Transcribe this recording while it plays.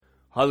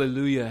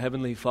Hallelujah,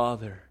 Heavenly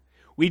Father.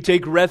 We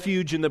take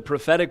refuge in the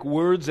prophetic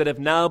words that have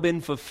now been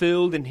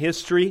fulfilled in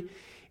history.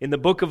 In the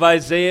book of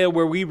Isaiah,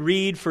 where we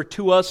read, "For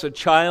to us a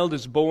child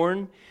is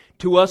born,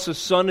 to us a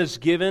son is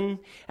given,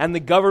 and the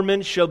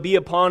government shall be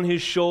upon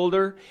his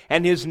shoulder,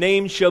 and his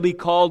name shall be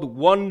called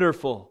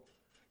Wonderful,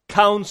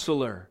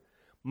 Counselor,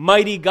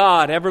 Mighty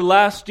God,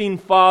 Everlasting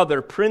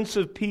Father, Prince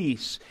of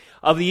Peace.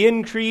 Of the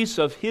increase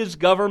of his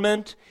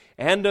government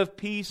and of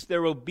peace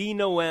there will be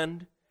no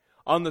end.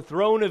 On the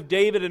throne of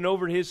David and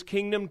over his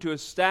kingdom, to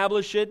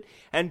establish it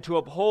and to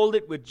uphold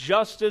it with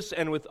justice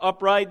and with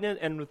uprightness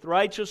and with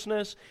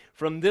righteousness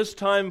from this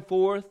time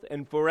forth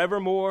and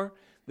forevermore.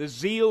 The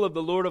zeal of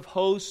the Lord of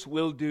hosts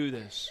will do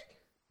this."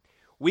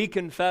 We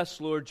confess,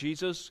 Lord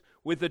Jesus,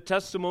 with the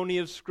testimony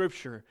of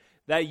Scripture,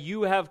 that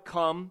you have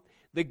come,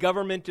 the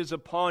government is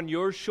upon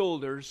your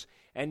shoulders,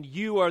 and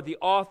you are the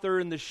author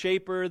and the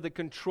shaper, the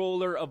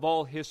controller of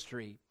all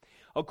history.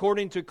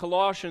 According to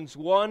Colossians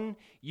 1,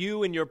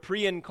 you in your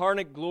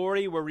pre-incarnate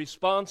glory were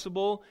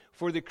responsible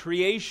for the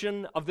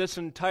creation of this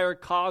entire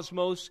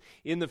cosmos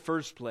in the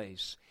first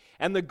place.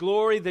 And the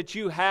glory that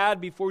you had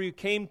before you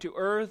came to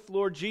earth,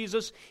 Lord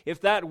Jesus,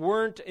 if that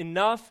weren't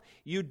enough,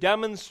 you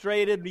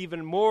demonstrated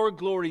even more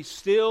glory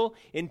still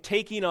in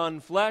taking on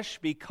flesh,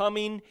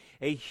 becoming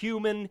a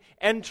human,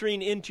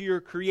 entering into your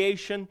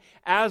creation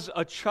as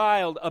a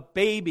child, a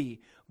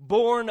baby,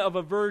 born of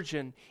a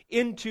virgin,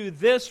 into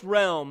this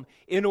realm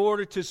in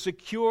order to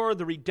secure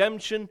the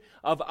redemption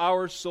of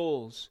our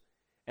souls.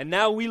 And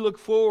now we look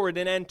forward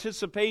in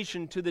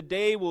anticipation to the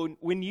day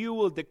when you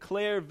will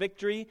declare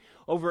victory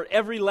over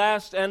every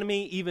last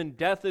enemy, even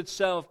death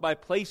itself, by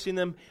placing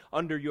them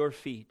under your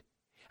feet.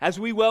 As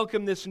we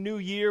welcome this new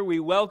year, we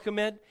welcome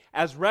it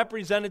as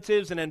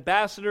representatives and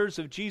ambassadors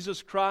of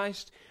Jesus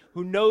Christ,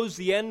 who knows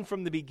the end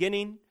from the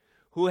beginning,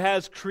 who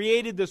has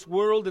created this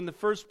world in the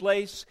first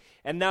place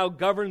and now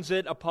governs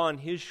it upon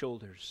his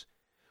shoulders.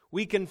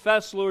 We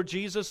confess, Lord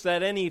Jesus,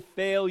 that any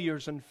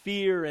failures and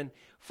fear and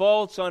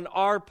faults on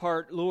our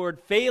part, Lord,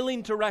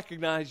 failing to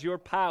recognize your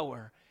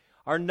power,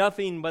 are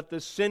nothing but the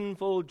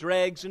sinful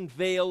dregs and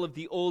veil of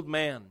the old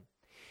man.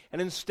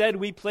 And instead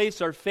we place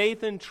our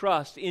faith and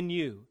trust in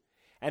you.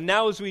 And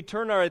now as we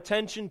turn our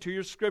attention to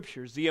your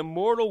Scriptures, the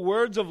immortal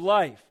words of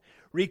life,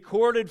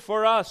 recorded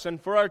for us and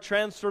for our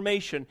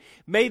transformation,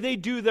 may they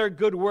do their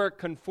good work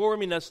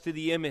conforming us to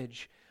the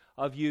image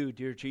of you,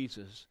 dear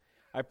Jesus.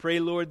 I pray,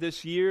 Lord,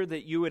 this year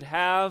that you would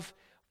have,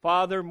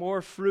 Father,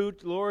 more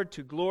fruit, Lord,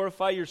 to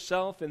glorify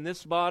yourself in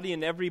this body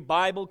and every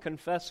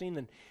Bible-confessing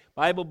and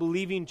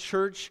Bible-believing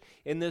church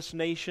in this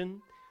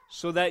nation,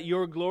 so that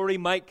your glory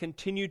might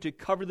continue to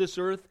cover this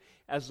earth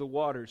as the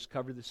waters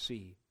cover the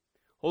sea.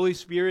 Holy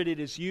Spirit, it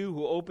is you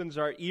who opens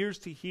our ears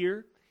to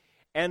hear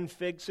and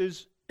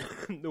fixes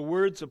the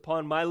words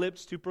upon my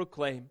lips to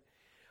proclaim.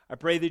 I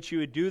pray that you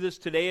would do this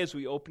today as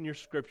we open your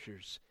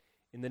Scriptures.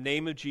 In the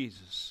name of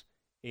Jesus,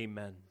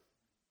 amen.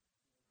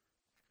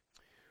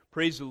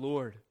 Praise the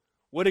Lord.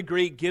 What a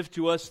great gift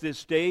to us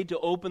this day to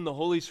open the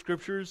Holy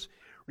Scriptures,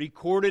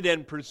 recorded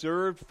and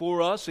preserved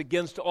for us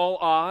against all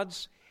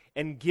odds,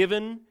 and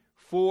given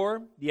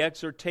for the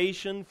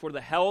exhortation, for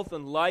the health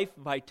and life,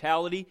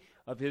 vitality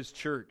of His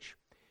church.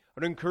 I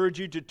would encourage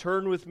you to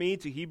turn with me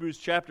to Hebrews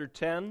chapter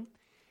 10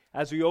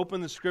 as we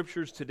open the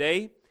Scriptures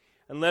today,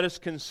 and let us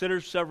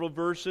consider several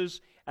verses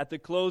at the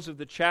close of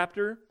the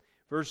chapter,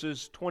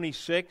 verses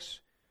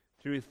 26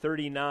 through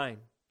 39.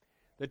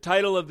 The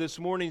title of this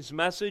morning's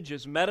message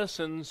is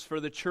Medicines for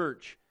the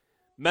Church.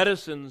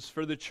 Medicines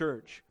for the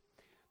Church.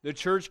 The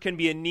church can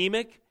be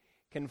anemic,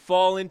 can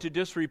fall into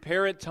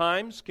disrepair at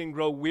times, can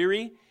grow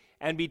weary,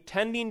 and be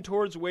tending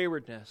towards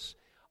waywardness.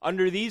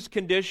 Under these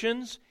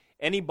conditions,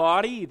 any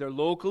body, either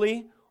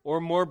locally or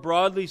more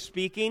broadly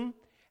speaking,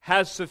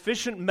 has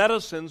sufficient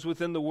medicines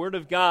within the Word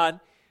of God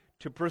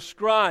to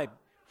prescribe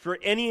for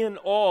any and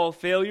all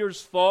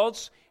failures,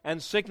 faults,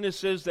 and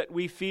sicknesses that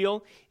we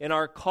feel in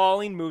our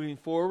calling moving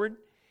forward.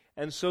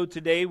 And so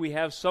today we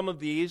have some of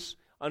these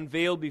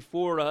unveiled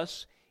before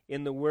us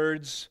in the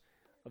words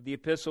of the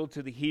epistle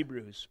to the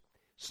Hebrews.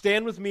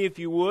 Stand with me if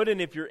you would, and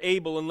if you're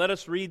able, and let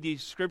us read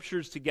these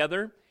Scriptures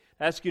together.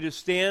 I ask you to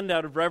stand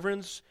out of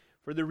reverence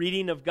for the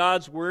reading of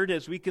God's Word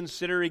as we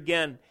consider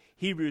again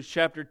Hebrews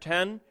chapter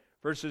 10,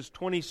 verses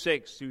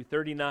 26 through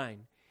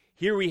 39.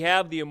 Here we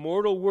have the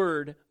immortal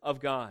Word of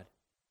God.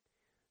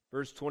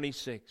 Verse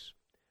 26.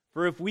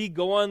 For if we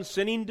go on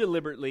sinning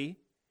deliberately,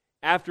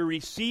 after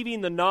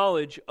receiving the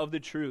knowledge of the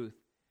truth,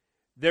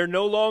 there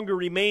no longer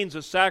remains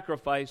a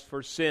sacrifice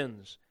for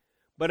sins,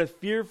 but a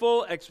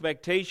fearful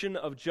expectation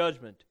of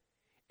judgment,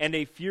 and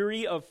a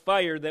fury of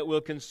fire that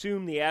will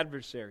consume the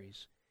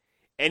adversaries.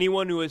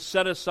 Anyone who has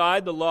set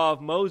aside the law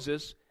of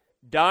Moses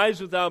dies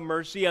without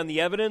mercy on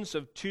the evidence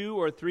of 2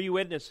 or 3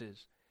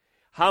 witnesses.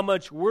 How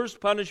much worse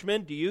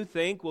punishment do you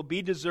think will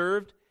be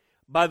deserved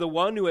by the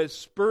one who has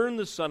spurned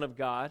the Son of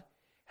God,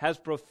 has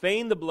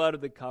profaned the blood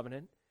of the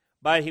covenant,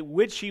 by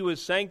which he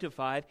was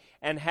sanctified,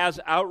 and has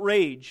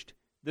outraged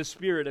the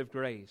Spirit of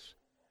grace?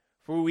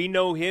 For we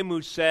know him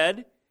who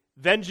said,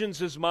 Vengeance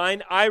is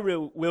mine, I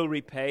will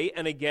repay.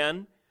 And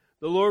again,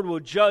 The Lord will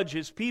judge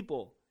His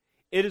people.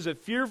 It is a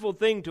fearful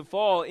thing to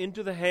fall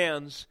into the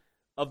hands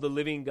of the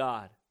living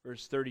God.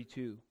 Verse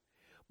 32.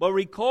 But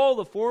recall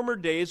the former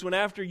days when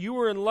after you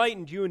were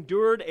enlightened, you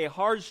endured a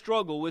hard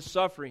struggle with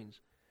sufferings,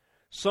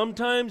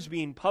 sometimes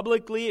being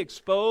publicly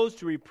exposed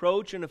to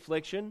reproach and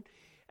affliction,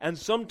 and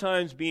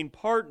sometimes being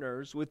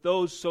partners with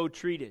those so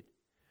treated.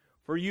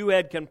 For you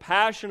had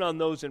compassion on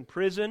those in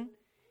prison,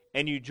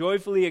 and you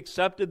joyfully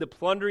accepted the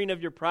plundering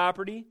of your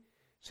property,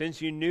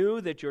 since you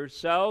knew that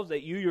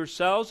you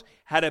yourselves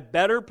had a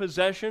better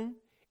possession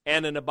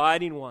and an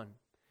abiding one.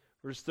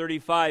 Verse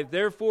 35,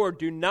 therefore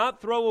do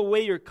not throw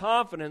away your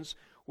confidence,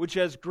 which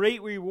has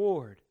great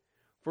reward,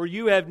 for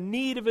you have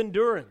need of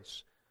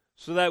endurance,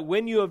 so that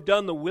when you have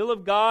done the will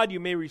of God, you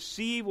may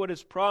receive what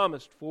is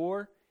promised.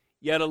 For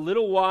yet a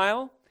little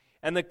while,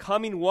 and the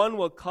coming one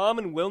will come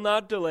and will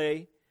not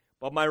delay,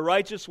 but my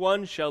righteous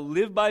one shall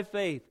live by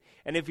faith,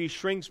 and if he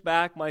shrinks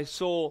back, my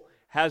soul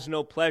has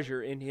no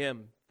pleasure in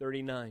him.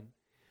 39.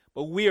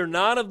 But we are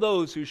not of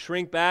those who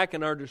shrink back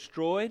and are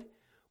destroyed,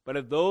 but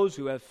of those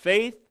who have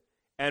faith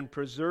and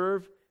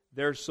preserve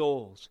their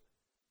souls.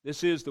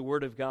 This is the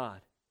word of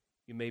God.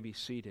 You may be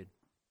seated.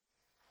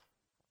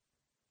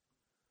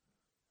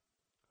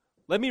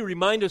 Let me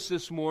remind us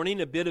this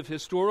morning a bit of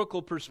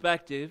historical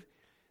perspective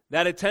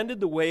that attended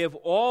the way of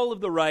all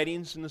of the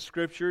writings in the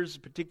Scriptures,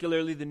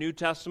 particularly the New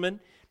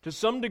Testament. To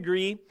some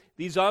degree,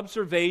 these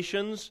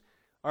observations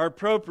are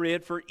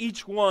appropriate for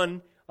each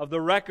one of the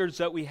records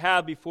that we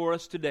have before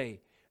us today.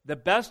 The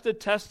best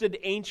attested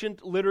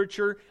ancient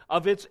literature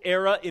of its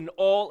era in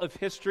all of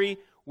history,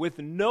 with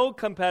no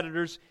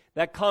competitors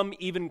that come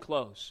even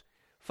close.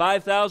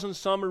 5,000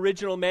 some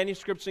original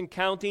manuscripts and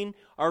counting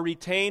are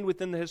retained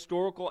within the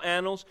historical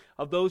annals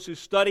of those who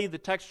study the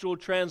textual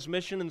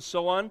transmission and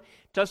so on,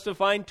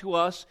 testifying to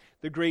us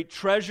the great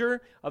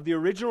treasure of the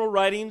original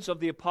writings of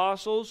the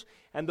apostles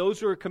and those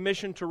who are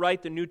commissioned to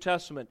write the New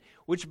Testament,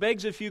 which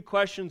begs a few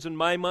questions in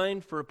my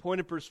mind for a point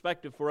of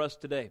perspective for us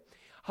today.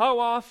 How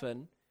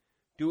often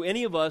do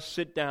any of us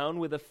sit down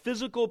with a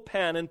physical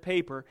pen and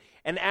paper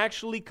and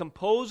actually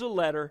compose a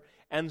letter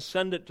and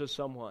send it to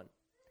someone?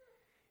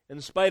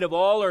 In spite of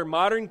all our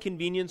modern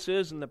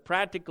conveniences and the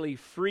practically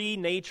free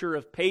nature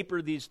of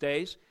paper these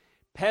days,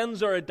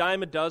 pens are a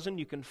dime a dozen.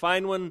 You can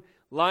find one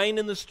lying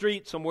in the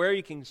street somewhere.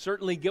 You can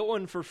certainly get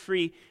one for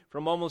free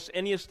from almost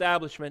any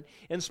establishment.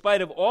 In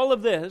spite of all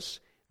of this,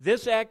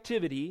 this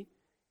activity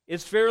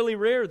is fairly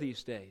rare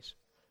these days.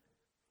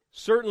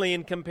 Certainly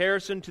in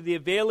comparison to the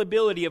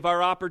availability of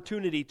our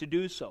opportunity to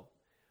do so.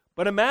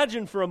 But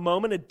imagine for a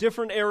moment a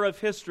different era of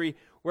history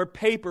where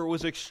paper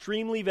was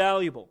extremely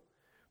valuable.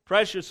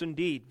 Precious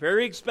indeed,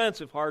 very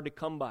expensive, hard to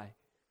come by.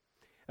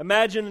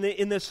 Imagine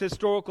in this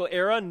historical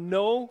era,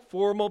 no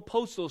formal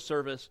postal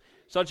service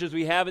such as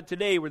we have it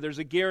today, where there's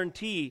a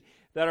guarantee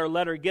that our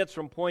letter gets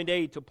from point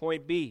A to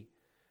point B.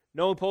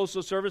 No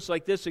postal service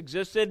like this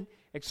existed,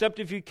 except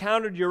if you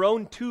counted your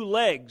own two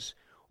legs,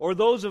 or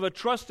those of a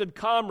trusted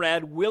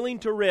comrade willing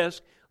to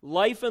risk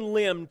life and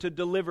limb to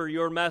deliver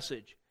your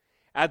message.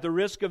 At the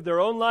risk of their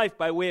own life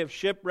by way of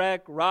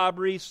shipwreck,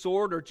 robbery,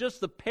 sword, or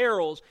just the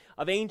perils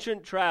of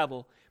ancient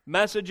travel,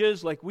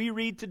 messages like we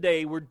read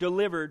today were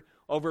delivered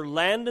over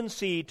land and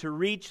sea to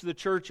reach the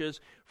churches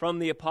from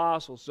the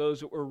apostles,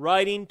 those that were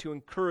writing to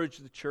encourage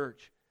the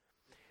church.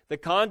 The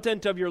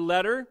content of your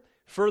letter,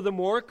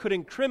 furthermore, could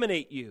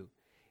incriminate you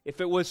if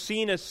it was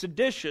seen as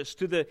seditious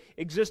to the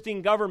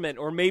existing government,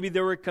 or maybe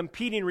there were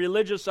competing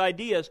religious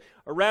ideas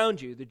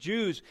around you. The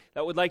Jews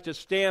that would like to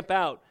stamp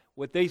out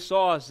what they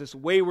saw as this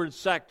wayward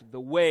sect, the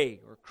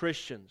Way, or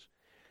Christians.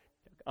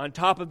 On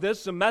top of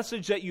this, the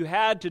message that you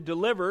had to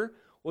deliver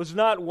was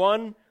not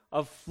one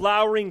of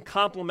flowering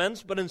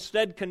compliments, but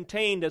instead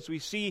contained, as we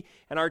see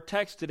in our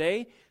text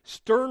today,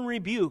 stern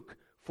rebuke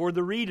for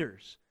the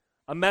readers,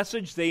 a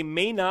message they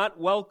may not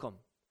welcome.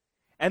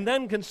 And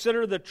then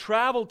consider the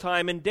travel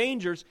time and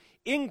dangers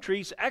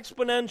increase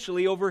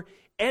exponentially over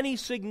any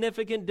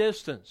significant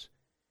distance.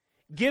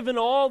 Given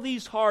all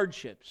these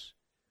hardships,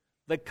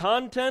 the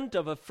content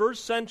of a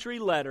first century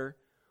letter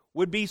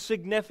would be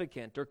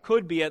significant, or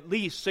could be at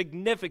least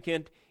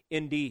significant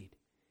indeed.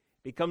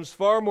 Becomes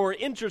far more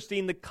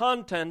interesting the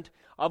content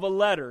of a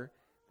letter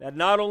that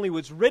not only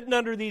was written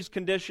under these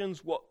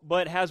conditions,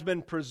 but has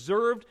been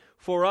preserved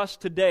for us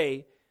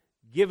today,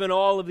 given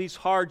all of these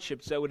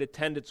hardships that would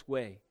attend its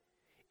way.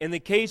 In the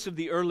case of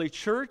the early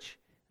church,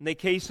 in the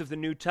case of the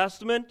New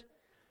Testament,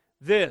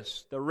 the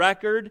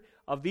record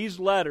of these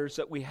letters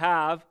that we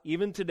have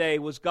even today,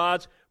 was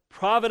God's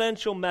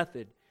providential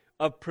method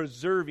of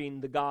preserving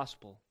the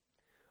gospel.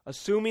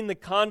 Assuming the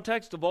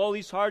context of all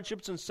these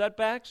hardships and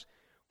setbacks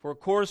for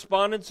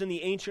correspondence in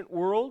the ancient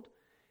world,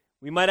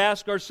 we might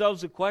ask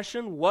ourselves the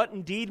question, what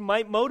indeed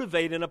might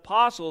motivate an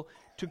apostle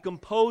to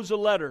compose a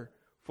letter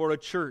for a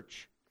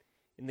church?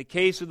 In the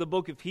case of the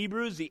book of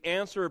Hebrews, the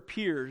answer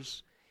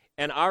appears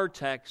in our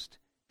text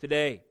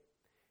today.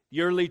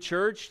 The early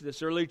church,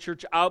 this early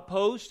church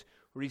outpost,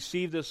 who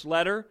received this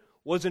letter,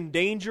 was in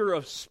danger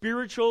of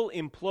spiritual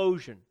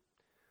implosion.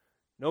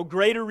 No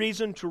greater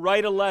reason to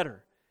write a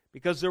letter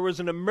because there was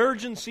an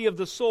emergency of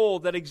the soul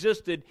that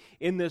existed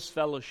in this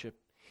fellowship.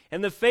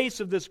 In the face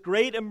of this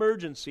great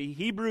emergency,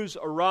 Hebrews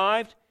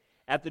arrived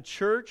at the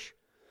church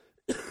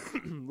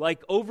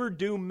like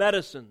overdue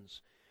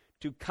medicines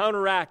to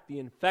counteract the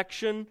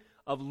infection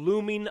of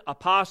looming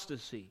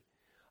apostasy.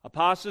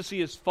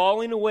 Apostasy is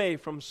falling away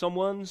from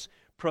someone's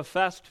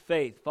professed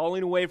faith,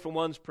 falling away from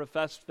one's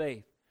professed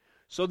faith.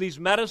 So these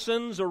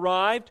medicines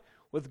arrived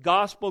with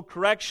gospel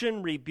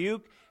correction,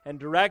 rebuke, and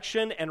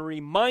direction, and a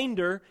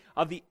reminder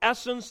of the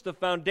essence, the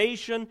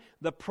foundation,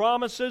 the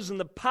promises, and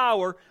the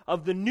power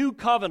of the new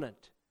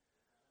covenant.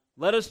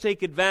 Let us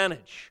take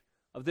advantage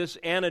of this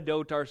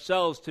antidote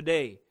ourselves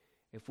today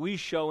if we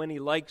show any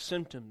like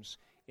symptoms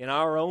in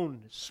our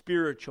own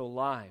spiritual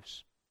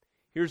lives.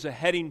 Here's a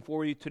heading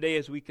for you today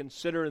as we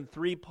consider in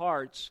 3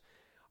 parts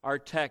our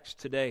text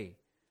today.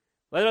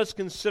 Let us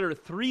consider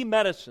 3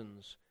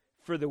 medicines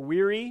for the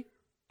weary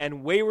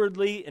and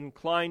waywardly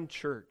inclined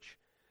church.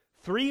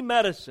 3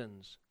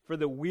 medicines for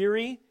the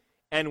weary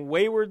and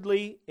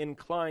waywardly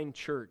inclined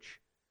church.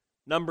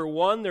 Number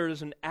 1, there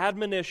is an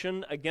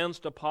admonition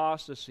against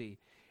apostasy,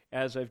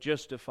 as I've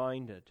just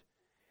defined it.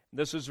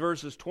 This is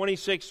verses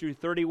 26 through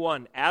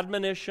 31.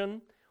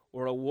 Admonition,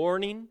 or a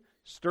warning,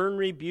 stern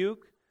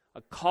rebuke,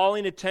 a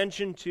calling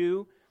attention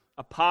to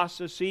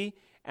apostasy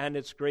and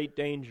its great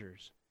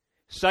dangers.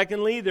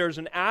 Secondly, there's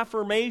an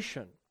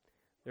affirmation.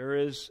 There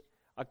is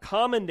a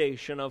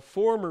commendation of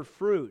former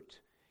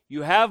fruit.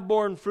 You have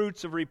borne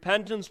fruits of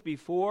repentance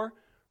before.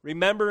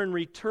 Remember and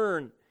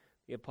return,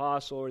 the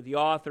apostle or the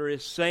author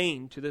is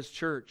saying to this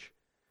church.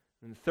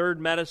 And the third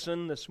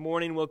medicine this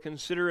morning we'll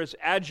consider is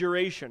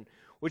adjuration,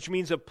 which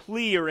means a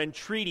plea or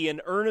entreaty,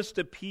 an earnest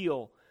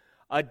appeal,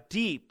 a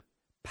deep,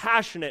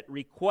 passionate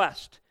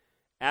request.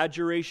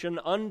 Adjuration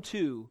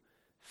unto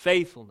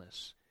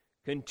faithfulness.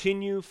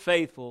 Continue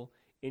faithful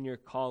in your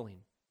calling.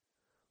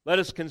 Let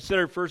us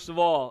consider, first of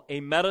all,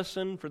 a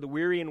medicine for the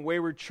weary and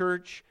wayward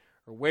church,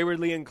 or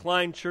waywardly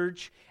inclined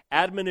church,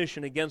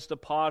 admonition against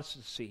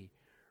apostasy.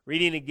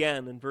 Reading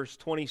again in verse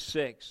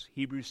 26,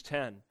 Hebrews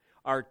 10,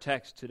 our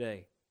text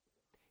today.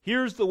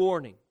 Here's the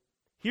warning.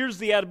 Here's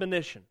the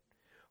admonition.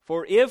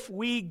 For if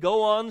we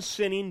go on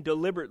sinning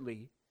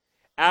deliberately,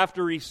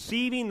 after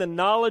receiving the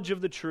knowledge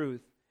of the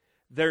truth,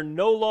 there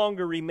no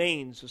longer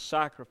remains a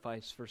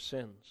sacrifice for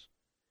sins,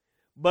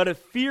 but a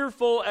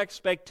fearful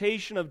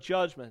expectation of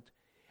judgment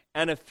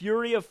and a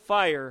fury of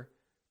fire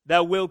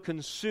that will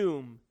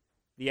consume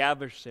the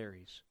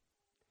adversaries.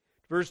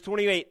 Verse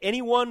 28,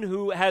 anyone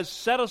who has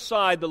set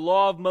aside the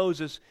law of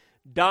Moses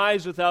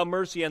dies without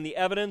mercy on the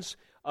evidence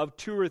of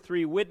 2 or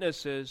 3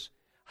 witnesses.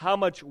 How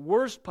much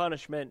worse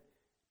punishment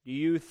do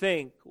you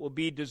think will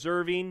be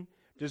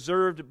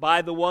deserved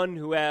by the one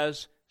who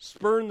has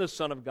spurned the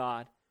Son of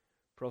God,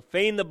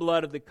 profaned the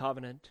blood of the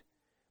covenant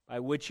by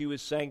which he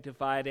was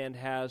sanctified, and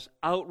has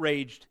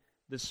outraged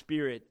the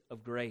Spirit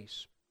of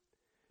grace?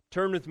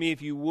 Turn with me,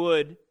 if you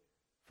would,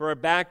 for a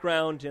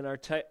background in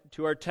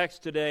to our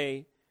text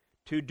today,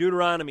 to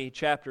Deuteronomy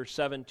chapter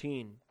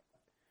 17.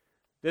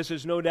 This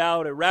is no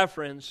doubt a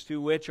reference to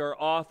which our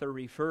author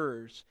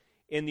refers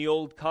in the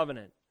Old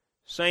Covenant,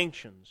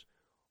 sanctions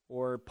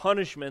or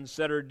punishments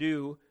that are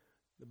due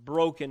the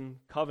broken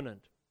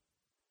covenant.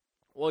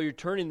 While you're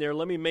turning there,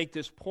 let me make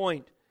this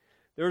point.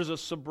 There's a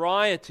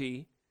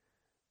sobriety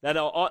that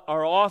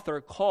our author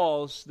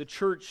calls the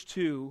church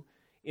to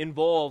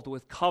involved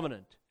with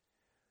covenant.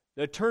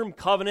 The term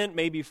covenant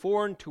may be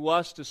foreign to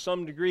us to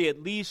some degree,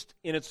 at least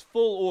in its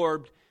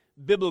full-orbed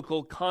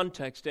biblical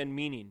context and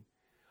meaning.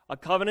 A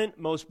covenant,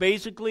 most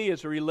basically,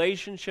 is a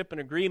relationship and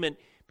agreement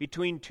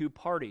between 2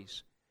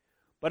 parties.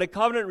 But a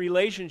covenant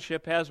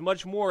relationship has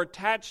much more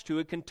attached to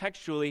it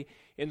contextually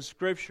in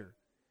Scripture.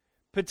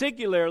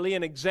 Particularly,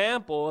 an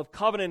example of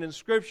covenant in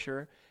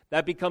Scripture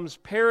that becomes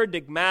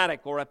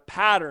paradigmatic or a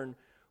pattern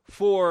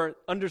for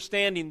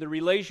understanding the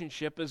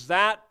relationship is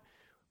that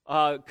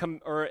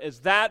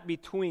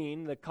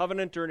between the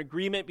covenant or an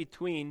agreement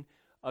between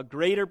a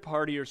greater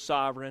party or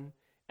sovereign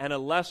and a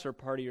lesser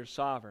party or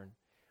sovereign.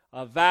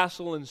 A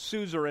vassal and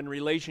suzerain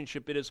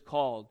relationship it is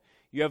called.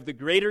 You have the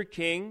greater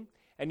king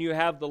and you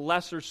have the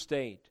lesser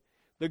state.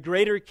 The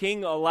greater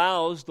king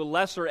allows the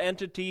lesser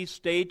entity,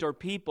 state, or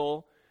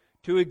people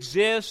to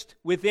exist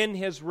within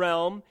his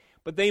realm,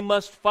 but they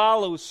must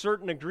follow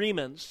certain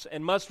agreements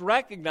and must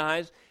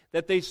recognize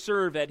that they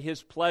serve at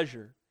his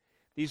pleasure.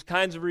 These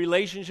kinds of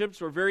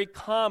relationships were very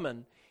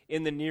common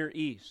in the Near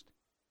East.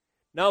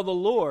 Now the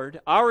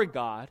Lord, our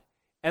God,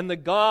 and the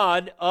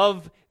God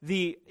of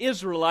the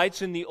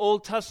Israelites in the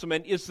Old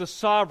Testament is the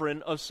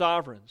sovereign of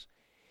sovereigns.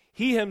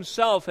 He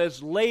himself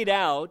has laid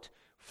out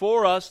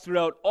for us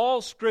throughout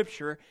all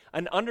Scripture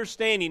an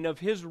understanding of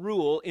his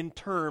rule in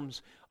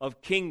terms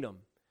of kingdom.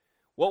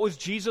 What was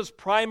Jesus'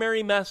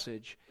 primary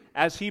message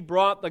as he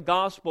brought the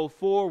gospel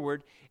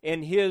forward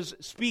in his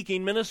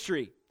speaking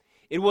ministry?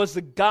 It was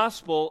the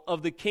gospel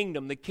of the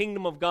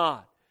kingdom of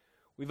God.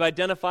 We've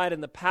identified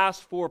in the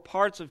past 4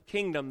 parts of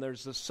kingdom.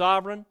 There's the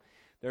sovereign,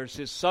 there's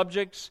his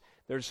subjects,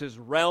 there's his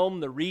realm,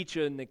 the reach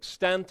and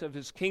extent of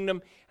his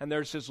kingdom, and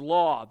there's his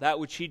law, that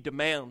which he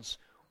demands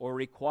or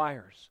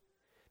requires.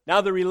 Now,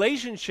 the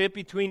relationship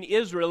between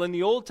Israel in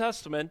the Old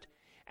Testament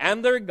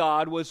and their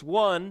God was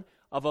one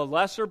of a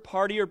lesser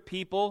party or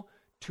people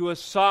to a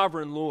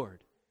sovereign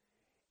Lord.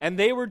 And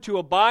they were to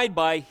abide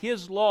by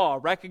His law,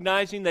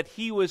 recognizing that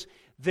He was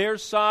their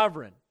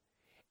sovereign.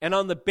 And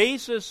on the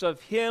basis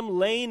of Him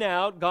laying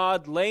out,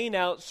 God laying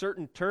out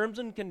certain terms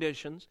and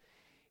conditions,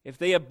 if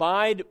they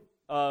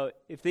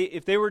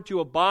were to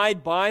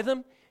abide by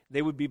them,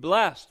 they would be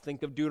blessed.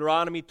 Think of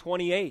Deuteronomy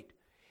 28.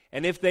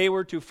 And if they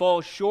were to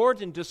fall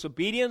short in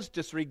disobedience,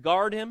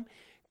 disregard Him,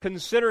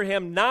 consider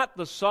Him not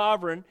the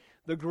sovereign,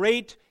 the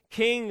great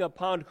King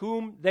upon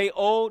whom they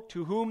owe,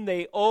 to whom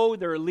they owe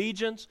their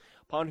allegiance,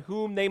 upon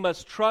whom they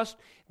must trust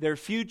their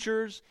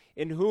futures,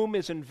 in whom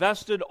is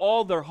invested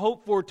all their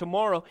hope for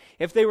tomorrow,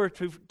 if they were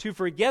to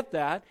forget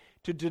that,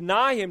 to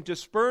deny Him, to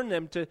spurn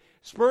Him,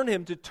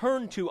 to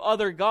turn to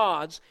other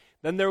gods,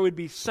 then there would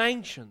be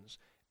sanctions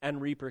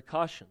and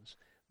repercussions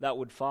that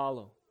would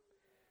follow.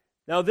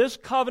 Now, this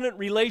covenant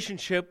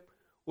relationship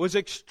was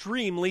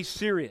extremely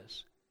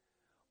serious.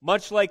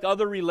 Much like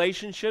other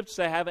relationships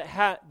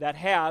that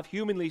have,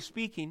 humanly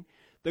speaking,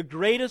 the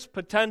greatest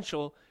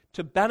potential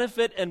to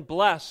benefit and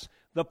bless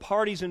the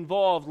parties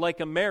involved, like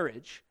a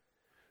marriage,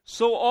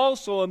 so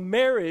also a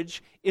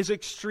marriage is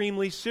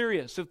extremely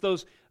serious. If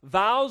those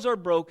vows are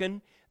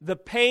broken, the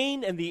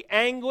pain and the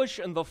anguish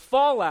and the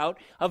fallout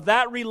of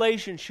that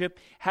relationship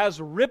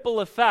has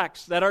ripple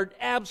effects that are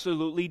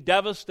absolutely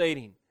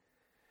devastating.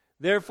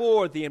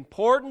 Therefore, the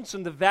importance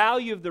and the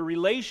value of the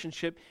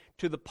relationship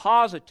to the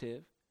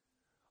positive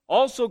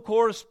also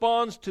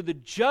corresponds to the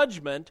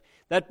judgment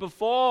that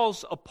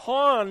befalls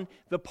upon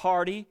the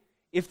party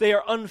if they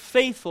are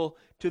unfaithful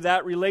to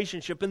that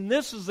relationship. And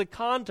this is the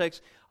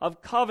context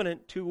of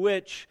covenant to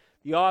which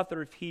the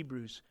author of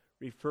Hebrews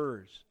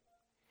refers.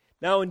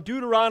 Now, in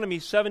Deuteronomy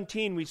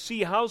 17, we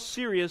see how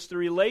serious the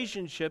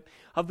relationship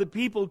of the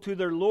people to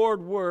their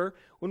Lord were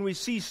when we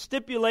see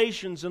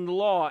stipulations in the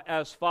law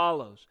as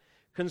follows.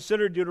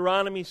 Consider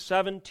Deuteronomy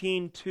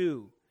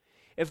 17:2.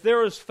 If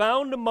there is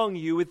found among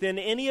you within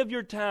any of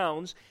your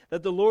towns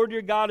that the Lord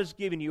your God has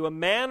given you, a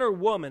man or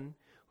woman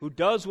who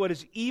does what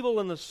is evil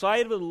in the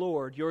sight of the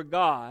Lord your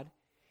God,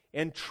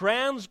 and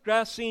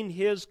transgressing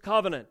His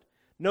covenant.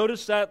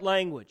 Notice that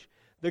language.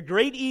 The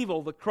great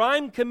evil, the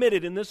crime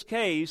committed in this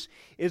case,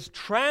 is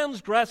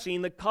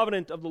transgressing the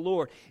covenant of the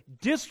Lord,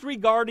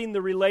 disregarding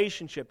the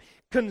relationship,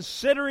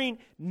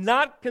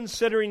 not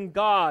considering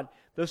God,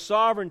 the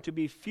sovereign, to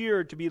be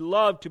feared, to be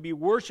loved, to be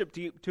worshipped,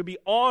 to be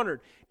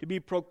honored, to be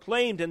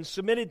proclaimed and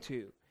submitted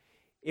to.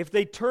 If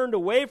they turned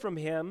away from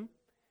Him,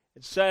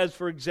 it says,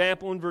 for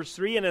example, in verse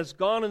 3, and has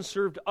gone and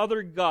served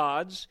other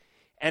gods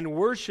and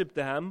worshipped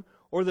them,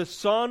 or the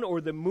sun, or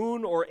the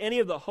moon, or any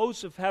of the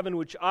hosts of heaven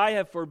which I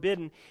have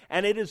forbidden,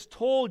 and it is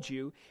told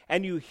you,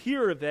 and you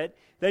hear of it,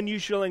 then you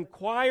shall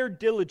inquire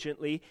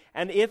diligently,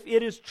 and if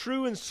it is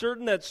true and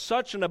certain that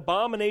such an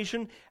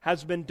abomination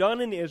has been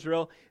done in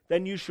Israel,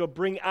 then you shall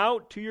bring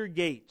out to your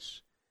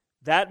gates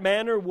that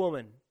man or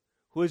woman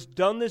who has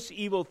done this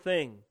evil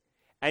thing,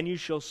 and you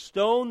shall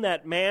stone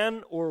that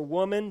man or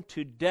woman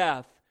to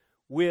death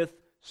with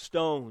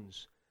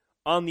stones.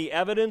 On the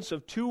evidence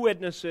of 2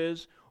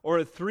 witnesses, or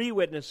of 3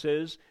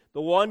 witnesses,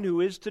 the one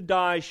who is to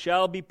die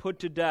shall be put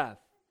to death.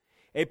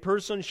 A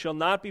person shall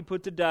not be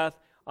put to death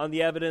on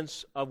the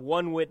evidence of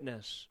 1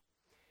 witness.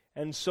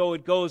 And so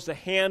it goes, the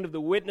hand of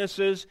the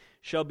witnesses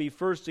shall be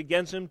first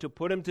against him to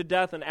put him to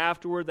death, and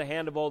afterward the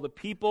hand of all the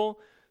people.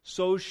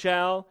 So you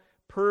shall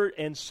purge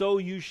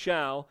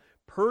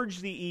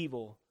the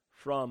evil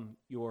from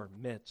your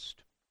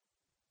midst.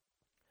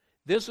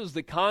 This is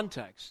the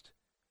context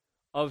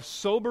of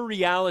sober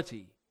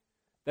reality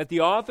that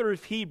the author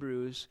of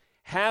Hebrews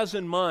has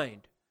in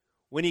mind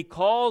when he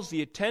calls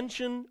the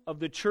attention of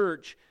the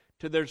church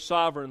to their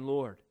sovereign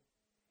Lord.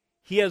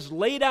 He has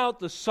laid out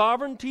the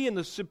sovereignty and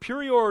the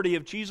superiority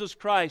of Jesus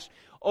Christ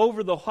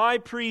over the high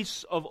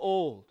priests of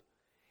old.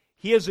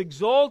 He has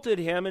exalted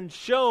Him and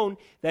shown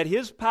that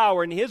His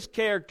power and His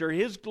character,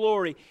 His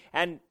glory,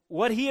 and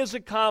what He has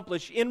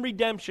accomplished in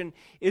redemption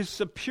is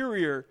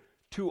superior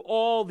to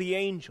all the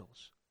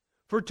angels.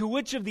 For to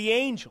which of the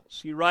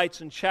angels, he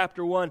writes in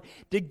chapter 1,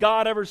 did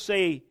God ever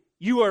say,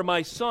 "You are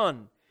my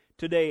son,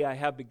 today I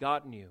have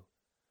begotten you"?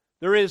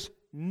 There is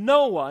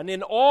no one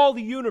in all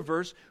the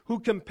universe who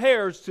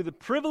compares to the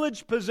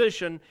privileged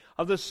position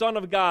of the Son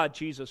of God,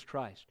 Jesus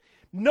Christ.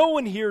 No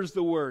one hears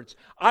the words,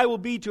 "I will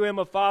be to him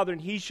a father,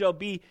 and he shall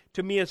be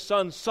to me a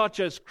son," such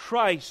as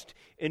Christ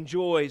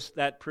enjoys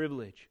that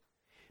privilege.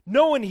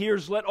 No one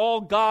hears, "Let all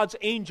God's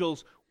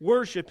angels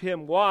worship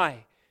him."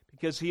 Why?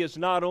 Because he is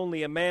not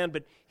only a man,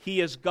 but he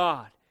is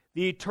God,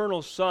 the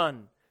eternal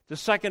Son, the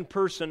second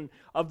person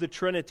of the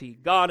Trinity,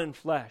 God in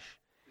flesh.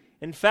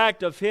 In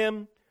fact, of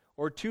Him,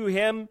 or to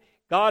Him,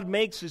 God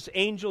makes His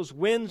angels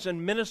winds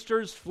and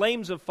ministers,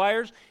 flames of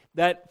fires,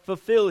 that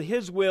fulfill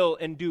His will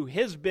and do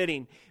His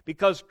bidding,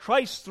 because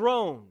Christ's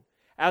throne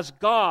as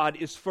God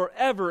is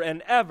forever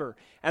and ever,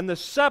 and the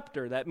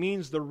scepter, that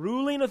means the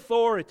ruling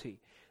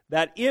authority,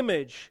 that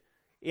image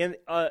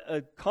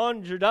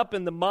conjured up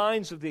in the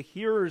minds of the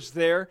hearers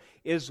there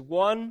is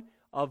one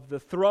of the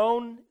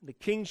throne, the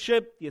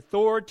kingship, the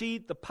authority,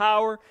 the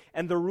power,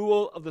 and the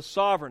rule of the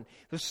sovereign.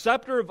 The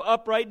scepter of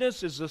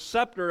uprightness is the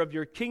scepter of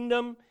your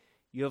kingdom.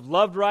 You have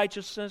loved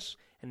righteousness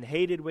and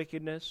hated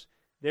wickedness.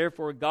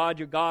 Therefore, God,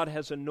 your God,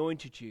 has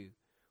anointed you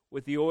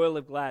with the oil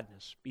of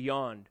gladness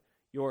beyond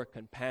your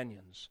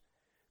companions.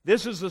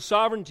 This is the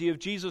sovereignty of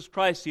Jesus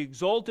Christ, the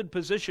exalted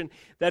position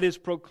that is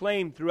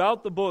proclaimed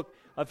throughout the book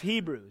of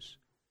Hebrews.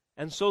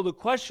 And so the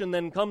question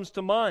then comes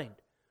to mind,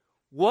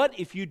 what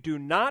if you do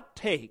not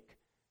take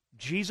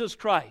Jesus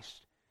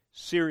Christ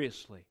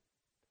seriously?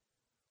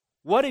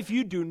 What if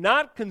you do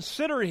not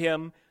consider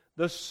Him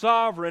the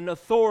sovereign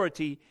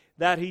authority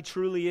that He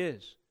truly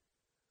is?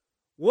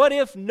 What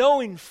if,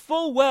 knowing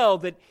full well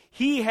that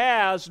He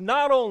has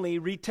not only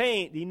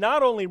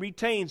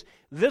retains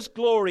this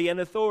glory and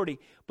authority,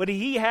 but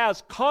He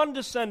has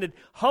condescended,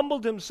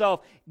 humbled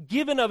Himself,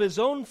 given of His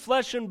own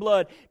flesh and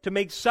blood to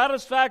make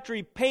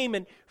satisfactory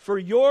payment for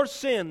your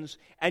sins,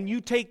 and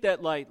you take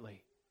that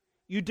lightly?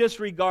 You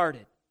disregard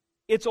it.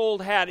 It's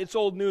old hat, it's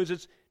old news,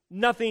 it's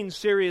nothing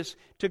serious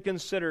to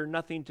consider,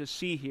 nothing to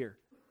see here.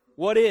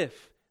 What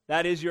if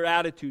that is your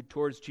attitude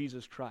towards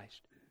Jesus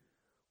Christ?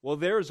 Well,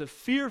 there is a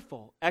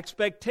fearful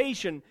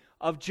expectation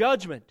of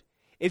judgment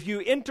if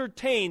you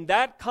entertain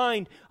that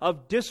kind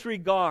of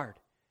disregard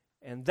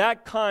and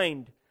that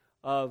kind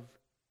of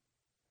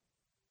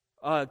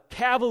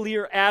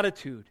cavalier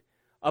attitude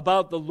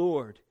about the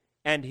Lord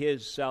and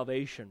His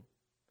salvation.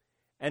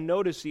 And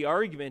notice the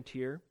argument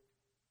here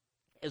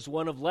is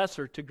one of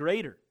lesser to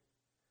greater.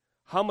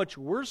 How much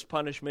worse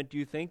punishment do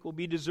you think will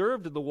be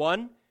deserved of the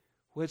one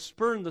who has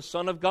spurned the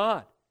Son of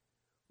God?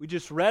 We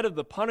just read of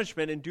the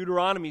punishment in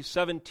Deuteronomy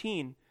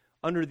 17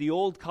 under the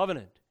Old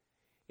Covenant.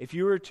 If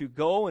you were to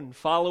go and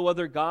follow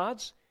other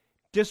gods,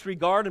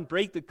 disregard and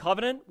break the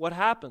covenant, what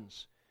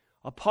happens?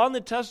 Upon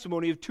the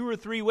testimony of 2 or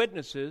 3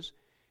 witnesses,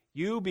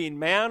 you, being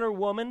man or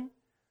woman,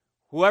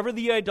 whoever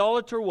the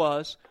idolater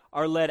was,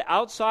 are led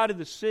outside of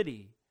the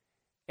city,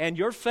 and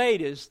your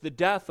fate is the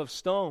death of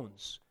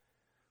stones.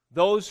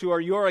 Those who are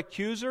your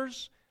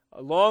accusers,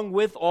 along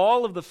with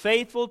all of the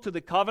faithful to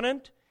the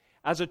covenant,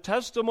 as a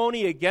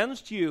testimony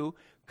against you,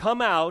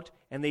 come out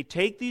and they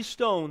take these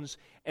stones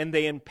and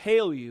they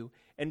impale you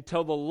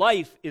until the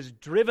life is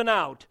driven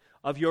out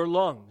of your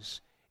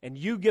lungs and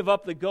you give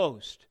up the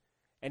ghost.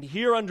 And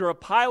here under a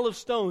pile of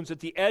stones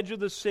at the edge of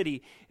the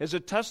city is a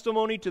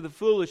testimony to the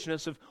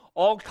foolishness of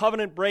all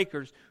covenant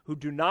breakers who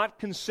do not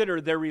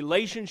consider their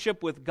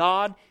relationship with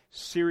God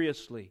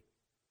seriously.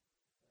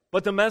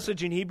 But the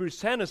message in Hebrews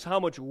 10 is how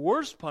much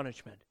worse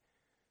punishment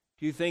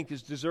do you think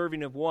is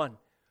deserving of one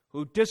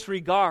who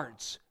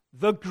disregards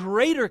the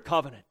greater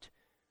covenant,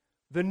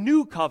 the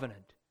new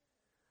covenant?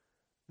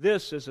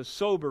 This is a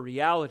sober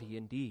reality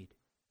indeed.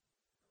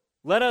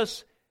 Let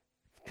us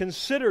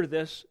consider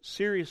this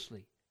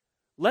seriously.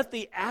 Let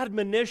the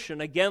admonition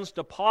against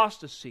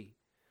apostasy,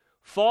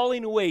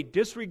 falling away,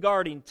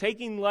 disregarding,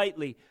 taking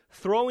lightly,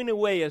 throwing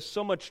away as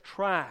so much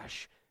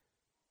trash,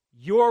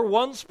 your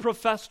once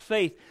professed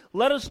faith,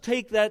 let us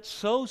take that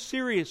so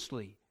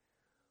seriously,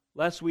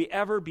 lest we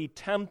ever be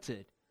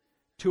tempted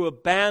to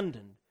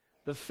abandon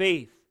the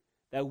faith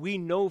that we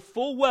know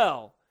full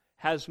well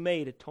has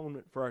made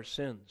atonement for our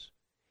sins.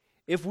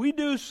 If we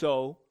do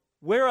so,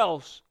 where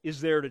else is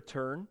there to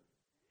turn?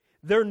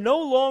 There no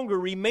longer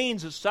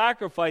remains a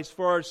sacrifice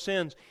for our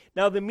sins.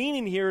 Now the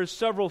meaning here is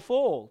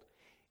severalfold.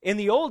 In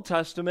the Old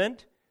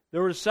Testament,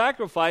 there were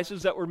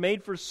sacrifices that were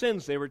made for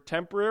sins. They were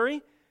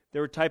temporary, they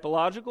were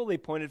typological, they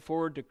pointed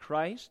forward to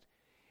Christ,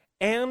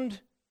 and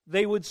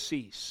they would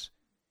cease.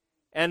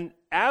 And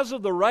as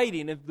of the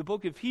writing of the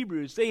book of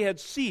Hebrews, they had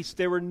ceased.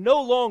 They were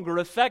no longer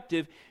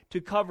effective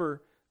to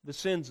cover the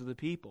sins of the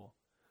people.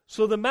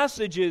 So the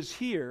message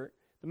here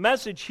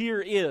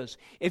is,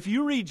 if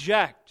you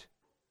reject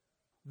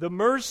the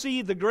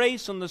mercy, the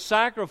grace, and the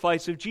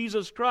sacrifice of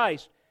Jesus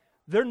Christ,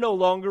 there no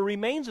longer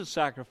remains a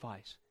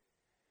sacrifice.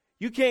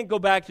 You can't go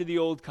back to the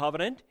old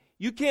covenant.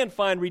 You can't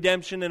find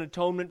redemption and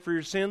atonement for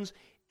your sins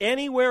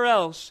anywhere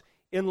else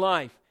in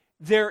life.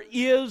 There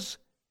is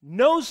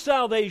no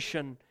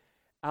salvation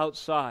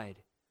outside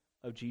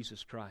of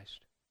Jesus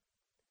Christ.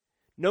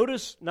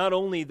 Notice not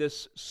only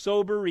this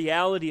sober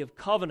reality of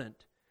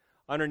covenant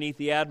underneath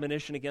the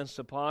admonition against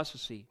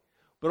apostasy,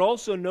 but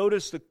also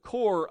notice the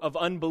core of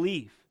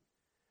unbelief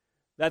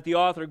that the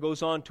author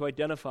goes on to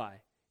identify.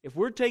 If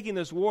we're taking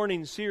this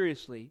warning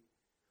seriously,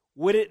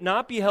 would it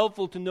not be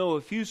helpful to know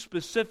a few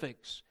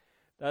specifics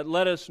that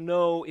let us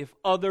know if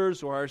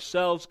others or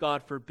ourselves,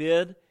 God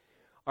forbid,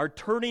 are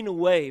turning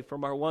away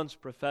from our once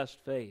professed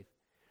faith?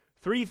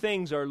 3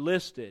 things are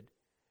listed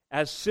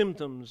as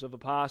symptoms of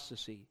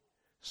apostasy.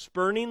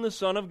 Spurning the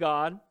Son of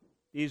God,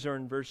 these are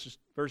in verse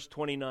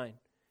 29.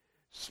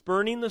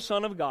 Spurning the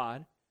Son of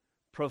God,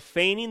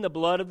 profaning the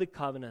blood of the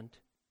covenant,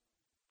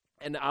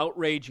 and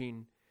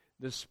outraging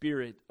the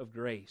Spirit of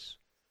grace.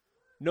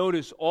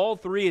 Notice all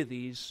 3 of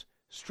these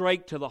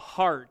strike to the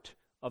heart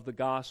of the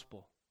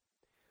gospel.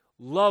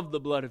 Love the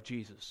blood of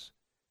Jesus.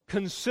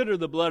 consider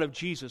the blood of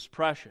Jesus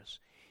precious.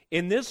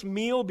 In this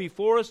meal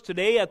before us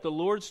today at the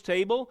Lord's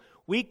table,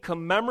 we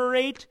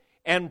commemorate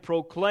and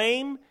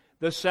proclaim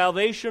the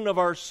salvation of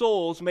our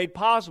souls made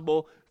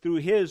possible through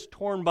His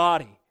torn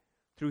body,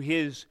 through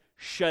His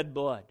shed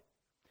blood.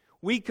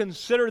 We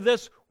consider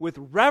this with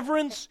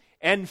reverence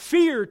and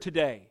fear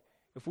today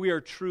if we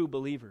are true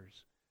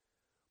believers.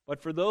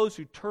 But for those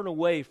who turn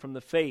away from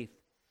the faith,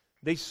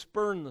 they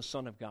spurn the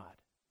Son of God.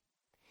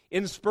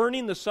 In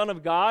spurning the Son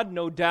of God,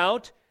 no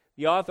doubt,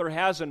 the author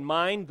has in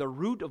mind the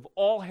root of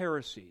all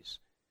heresies.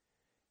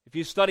 If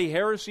you study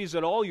heresies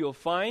at all, you'll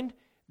find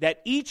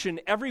that each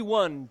and every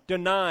one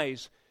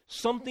denies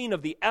something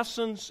of the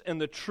essence and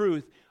the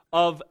truth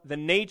of the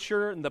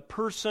nature and the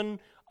person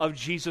of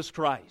Jesus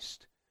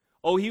Christ.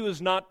 Oh, He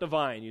was not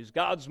divine. He was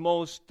God's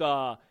most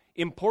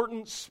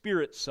important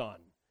spirit son.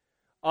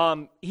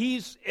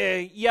 He's,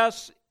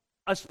 yes,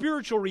 a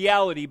spiritual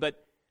reality,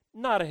 but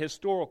not a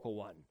historical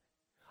one.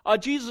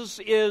 Jesus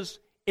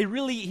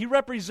he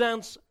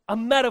represents a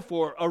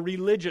metaphor, a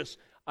religious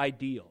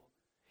ideal.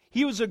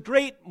 He was a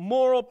great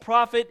moral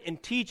prophet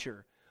and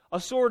teacher, a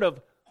sort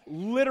of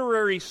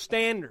literary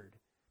standard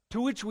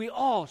to which we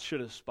all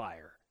should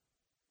aspire.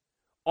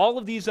 All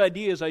of these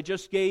ideas I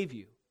just gave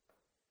you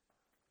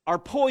are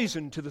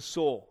poison to the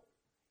soul.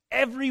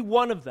 Every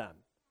one of them,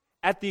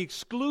 at the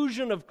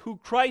exclusion of who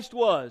Christ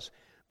was,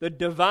 the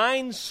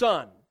divine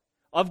Son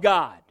of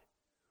God,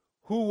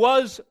 who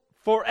was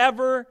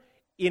forever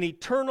and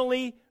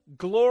eternally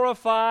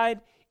glorified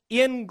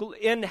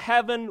in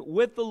heaven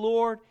with the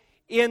Lord,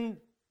 in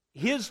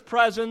His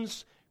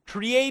presence,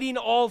 creating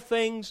all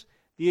things,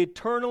 the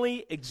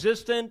eternally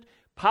existent,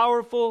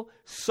 powerful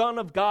Son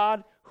of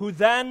God, who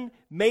then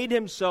made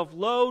Himself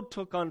low,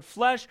 took on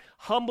flesh,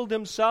 humbled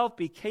Himself,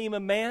 became a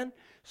man,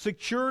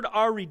 secured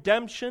our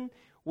redemption,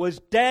 was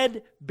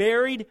dead,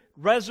 buried,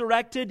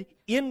 resurrected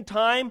in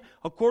time,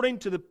 according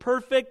to the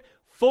perfect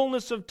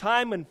fullness of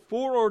time and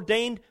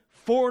foreordained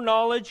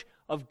foreknowledge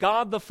of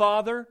God the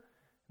Father.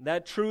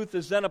 That truth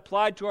is then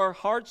applied to our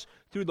hearts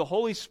through the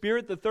Holy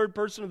Spirit, the third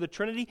person of the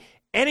Trinity.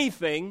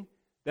 Anything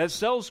that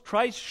sells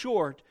Christ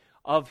short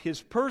of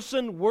His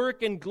person,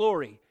 work, and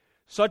glory,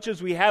 such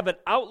as we have it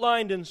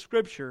outlined in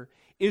Scripture,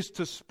 is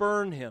to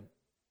spurn Him,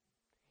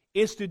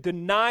 is to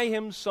deny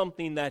Him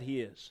something that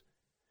He is.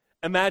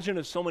 Imagine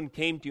if someone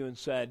came to you and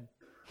said,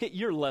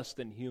 "You're less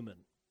than human.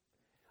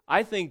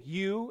 I think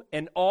you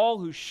and all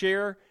who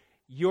share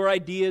your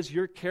ideas,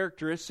 your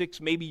characteristics,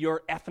 maybe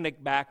your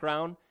ethnic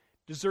background,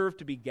 deserve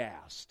to be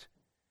gassed.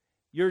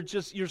 You're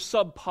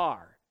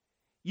subpar.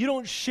 You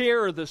don't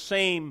share the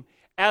same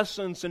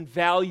essence and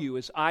value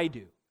as I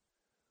do."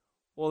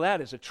 Well, that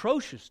is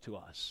atrocious to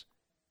us.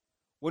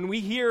 When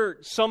we hear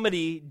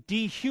somebody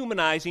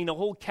dehumanizing a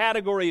whole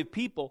category of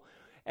people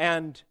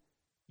and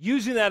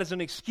using that as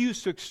an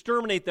excuse to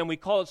exterminate them, we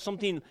call it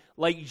something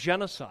like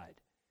genocide.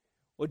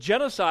 Well,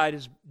 genocide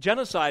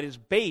is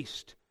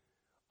based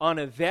on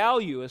a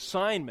value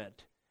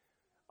assignment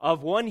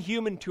of one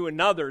human to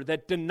another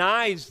that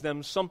denies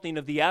them something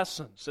of the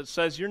essence, that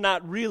says you're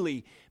not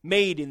really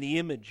made in the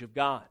image of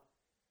God.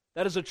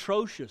 That is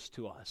atrocious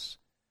to us.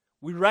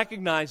 We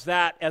recognize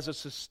that as a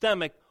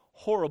systemic,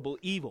 horrible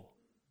evil.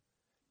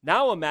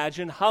 Now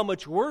imagine how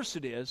much worse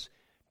it is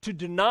to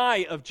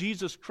deny of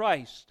Jesus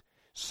Christ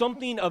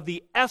something of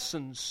the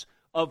essence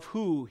of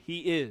who He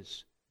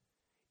is.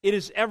 It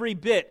is every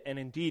bit, and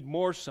indeed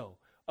more so,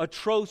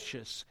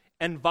 atrocious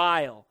and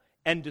vile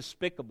and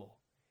despicable.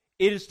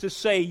 It is to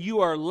say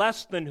you are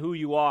less than who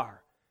you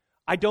are.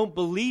 I don't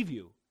believe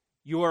you.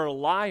 You are a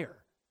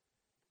liar.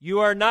 You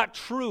are not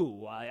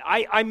true.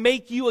 I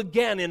make you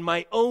again in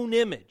my own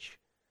image.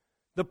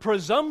 The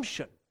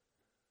presumption,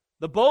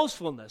 the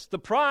boastfulness, the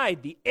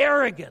pride, the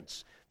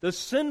arrogance, the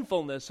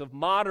sinfulness of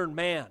modern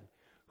man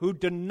who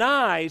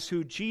denies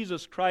who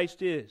Jesus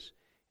Christ is.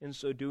 In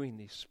so doing,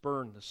 they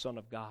spurn the Son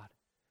of God.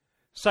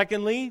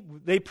 Secondly,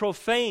 they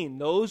profane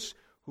those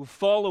who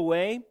fall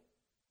away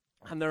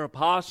and their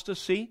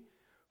apostasy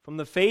from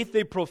the faith.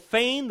 They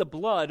profane the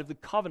blood of the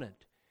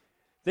covenant.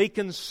 They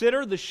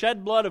consider the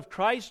shed blood of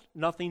Christ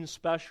nothing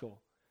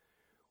special.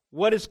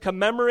 What is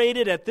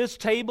commemorated at this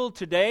table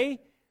today,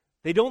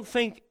 they don't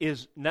think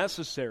is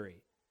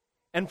necessary.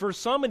 And for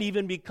some, it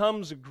even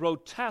becomes a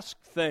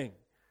grotesque thing.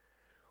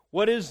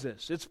 What is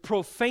this? It's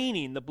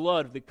profaning the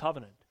blood of the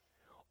covenant.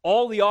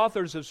 All the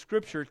authors of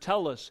Scripture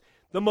tell us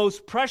the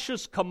most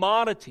precious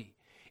commodity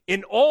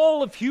in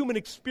all of human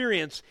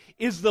experience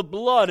is the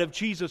blood of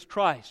Jesus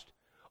Christ.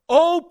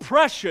 Oh,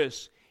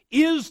 precious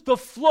is the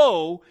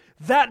flow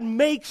that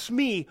makes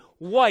me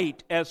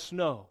white as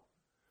snow.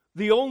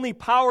 The only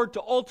power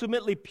to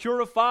ultimately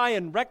purify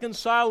and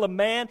reconcile a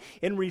man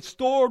in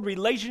restored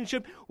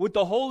relationship with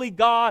the holy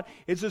God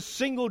is a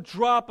single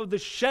drop of the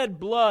shed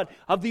blood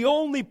of the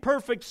only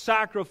perfect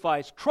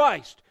sacrifice,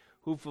 Christ,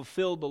 who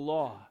fulfilled the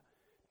law,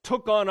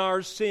 took on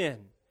our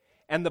sin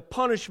and the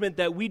punishment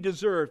that we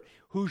deserved,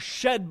 who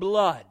shed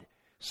blood,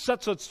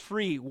 sets us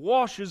free,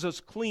 washes us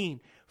clean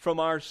from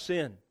our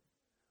sin.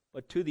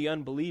 But to the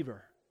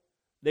unbeliever,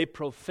 they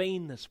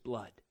profane this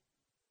blood.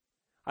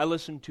 I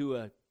listened to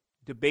a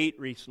debate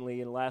recently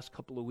in the last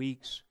couple of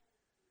weeks.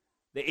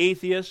 The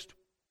atheist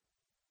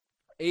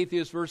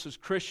versus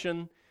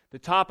Christian. The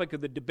topic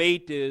of the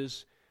debate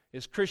is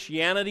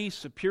Christianity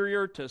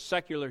superior to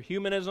secular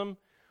humanism,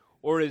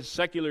 or is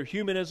secular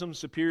humanism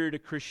superior to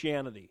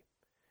Christianity?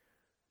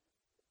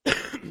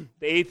 The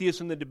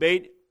atheist in the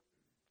debate,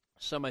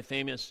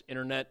 semi-famous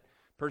internet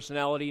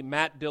personality,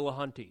 Matt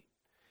Dillahunty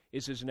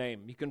is his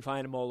name. You can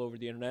find him all over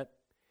the internet.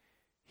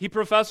 He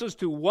professes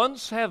to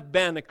once have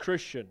been a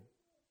Christian.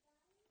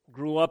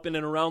 Grew up in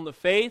and around the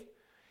faith,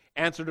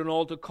 answered an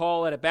altar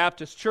call at a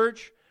Baptist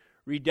church,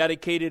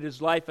 rededicated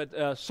his life at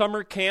a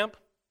summer camp.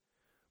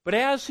 But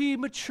as he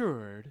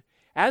matured,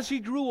 as he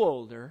grew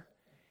older,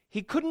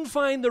 he couldn't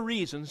find the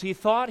reasons he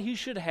thought he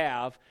should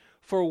have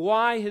for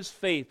why his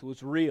faith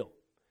was real.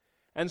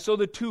 And so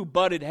the two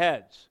butted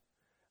heads.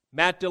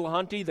 Matt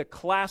Dillahunty, the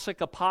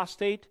classic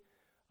apostate,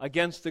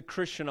 against the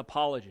Christian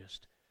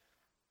apologist.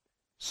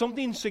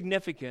 Something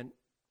significant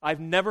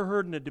I've never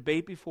heard in a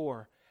debate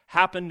before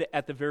happened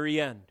at the very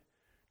end,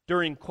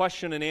 during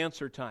question and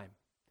answer time.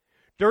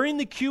 During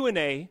the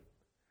Q&A,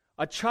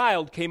 a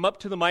child came up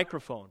to the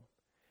microphone,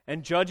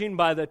 and judging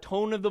by the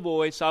tone of the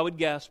voice, I would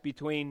guess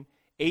between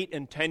 8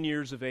 and 10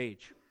 years of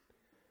age.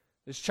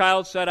 This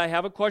child said, "I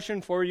have a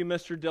question for you,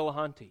 Mr.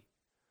 Dillahunty.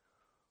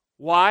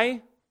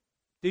 Why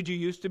did you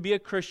used to be a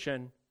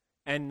Christian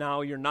and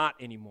now you're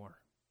not anymore?"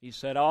 He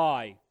said,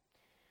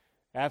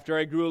 after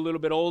I grew a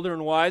little bit older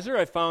and wiser,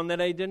 I found that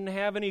I didn't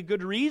have any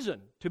good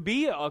reason to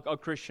be a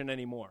Christian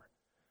anymore.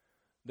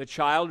 The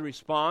child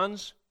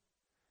responds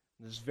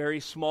in this very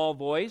small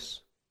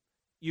voice,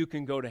 "You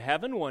can go to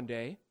heaven one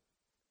day.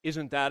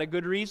 Isn't that a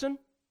good reason?"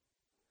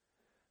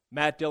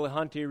 Matt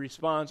Dillahunty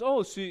responds,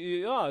 so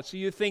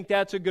you think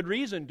that's a good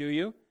reason, do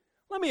you?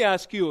 Let me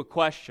ask you a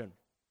question.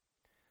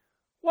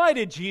 Why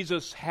did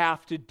Jesus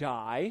have to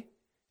die,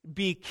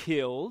 be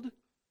killed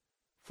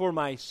for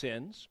my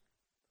sins?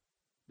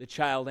 The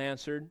child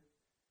answered,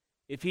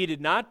 "If he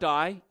did not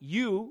die,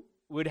 you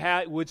would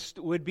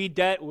be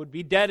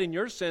dead in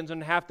your sins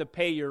and have to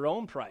pay your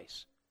own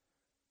price."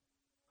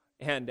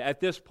 And at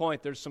this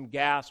point, there's some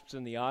gasps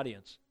in the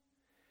audience.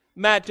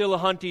 Matt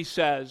Dillahunty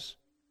says,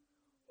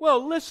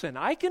 "Well, listen,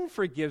 I can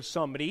forgive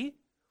somebody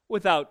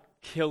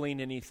without killing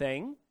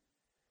anything.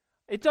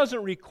 It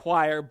doesn't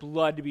require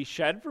blood to be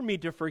shed for me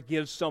to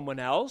forgive someone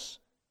else."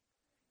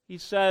 He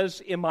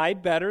says, "Am I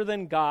better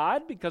than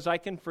God because I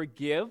can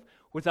forgive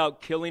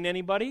without killing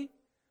anybody?"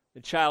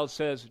 The child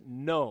says,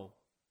 "No,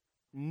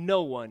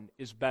 no one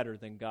is better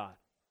than God."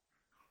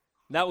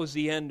 And that was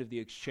the end of the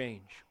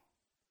exchange.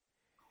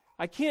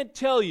 I can't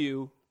tell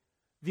you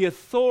the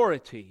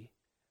authority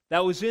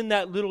that was in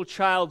that little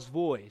child's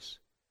voice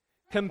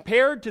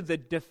compared to the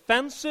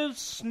defensive,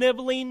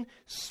 sniveling,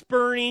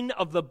 spurning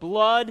of the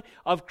blood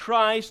of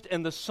Christ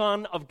and the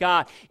Son of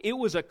God. It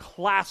was a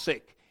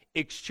classic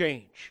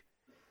exchange.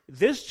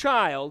 This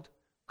child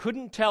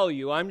couldn't tell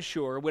you, I'm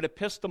sure, what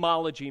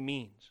epistemology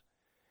means.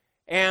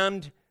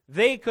 And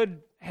they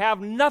could have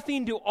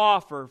nothing to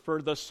offer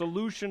for the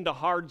solution to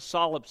hard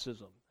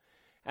solipsism.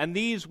 And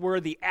these were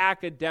the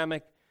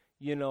academic,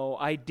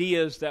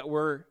 ideas that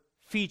were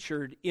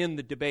featured in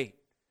the debate.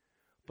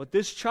 But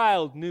this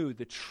child knew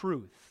the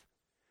truth.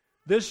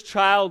 This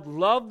child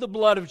loved the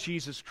blood of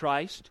Jesus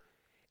Christ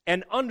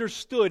and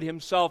understood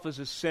himself as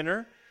a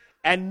sinner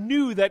and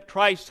knew that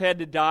Christ had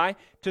to die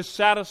to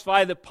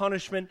satisfy the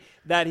punishment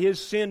that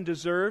his sin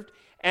deserved.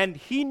 And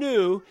he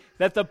knew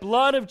that the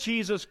blood of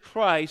Jesus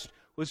Christ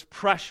was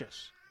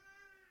precious.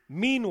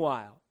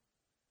 Meanwhile,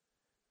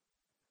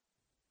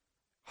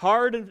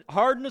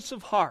 hardness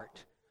of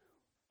heart,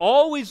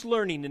 always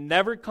learning and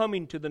never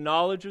coming to the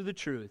knowledge of the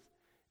truth,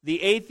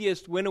 the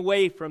atheist went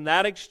away from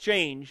that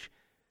exchange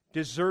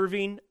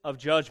deserving of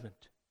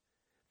judgment.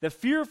 The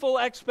fearful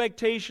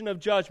expectation of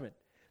judgment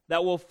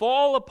that will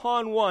fall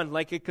upon one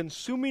like a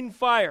consuming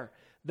fire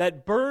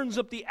that burns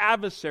up the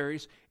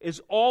adversaries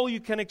is all you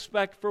can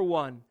expect for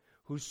one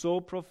who so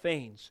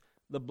profanes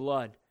the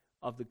blood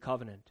of the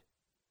covenant.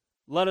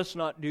 Let us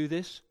not do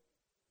this.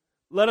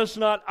 Let us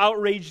not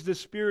outrage the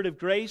Spirit of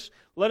grace.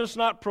 Let us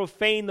not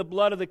profane the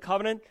blood of the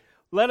covenant.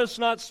 Let us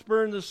not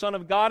spurn the Son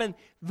of God. And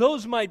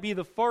those might be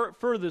the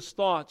furthest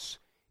thoughts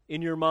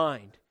in your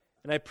mind.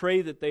 And I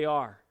pray that they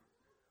are.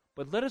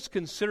 But let us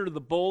consider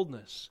the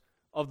boldness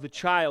of the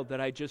child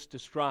that I just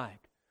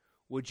described.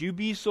 Would you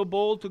be so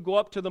bold to go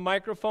up to the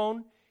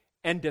microphone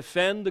and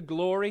defend the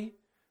glory,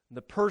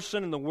 the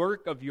person and the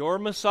work of your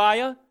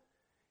Messiah?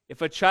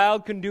 If a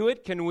child can do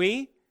it, can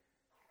we?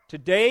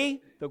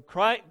 Today,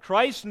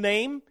 Christ's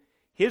name,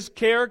 His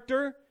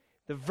character,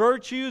 the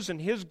virtues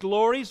and His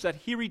glories that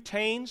He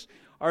retains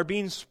are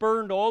being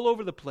spurned all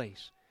over the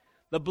place.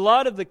 The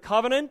blood of the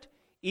covenant,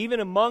 even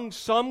among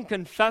some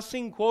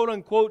confessing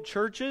quote-unquote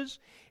churches,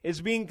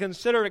 is being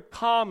considered a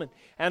common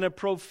and a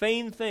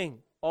profane thing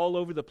all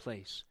over the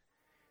place.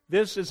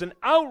 This is an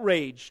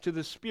outrage to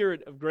the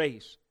Spirit of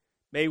grace.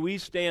 May we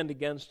stand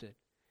against it.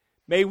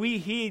 May we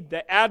heed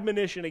the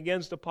admonition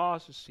against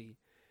apostasy.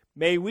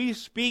 May we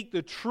speak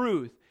the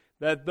truth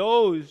that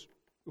those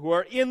who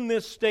are in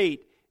this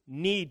state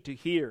need to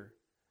hear.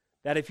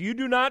 that if you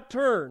do not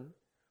turn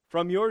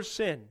from your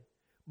sin,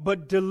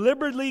 but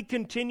deliberately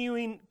continue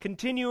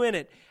in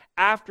it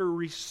after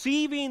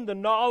receiving the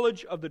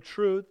knowledge of the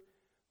truth,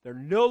 there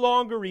no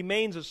longer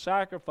remains a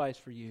sacrifice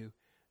for you,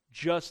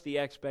 just the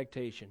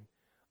expectation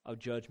of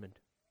judgment.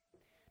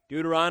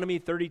 Deuteronomy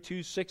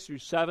 32, 6 through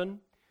 7.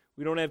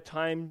 We don't have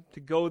time to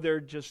go there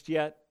just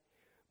yet,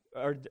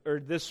 or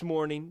this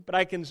morning, but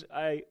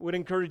I would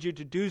encourage you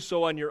to do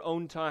so on your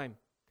own time.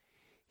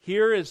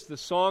 Here is the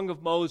song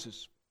of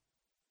Moses.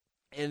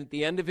 And at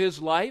the end of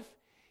his life,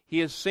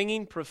 he is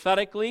singing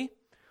prophetically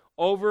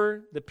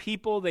over the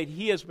people that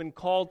he has been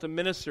called to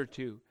minister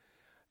to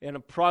in a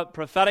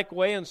prophetic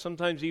way and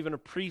sometimes even a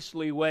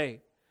priestly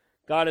way.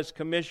 God has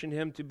commissioned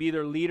him to be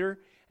their leader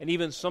and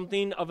even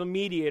something of a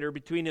mediator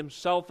between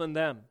himself and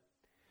them.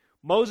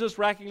 Moses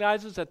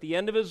recognizes at the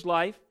end of his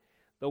life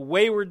the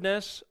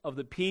waywardness of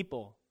the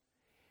people.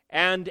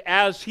 And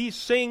as he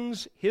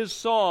sings his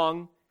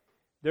song,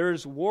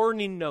 there's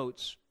warning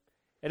notes.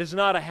 It is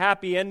not a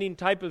happy ending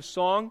type of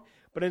song,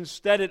 but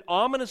instead it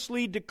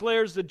ominously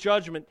declares the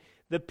judgment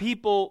the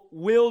people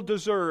will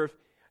deserve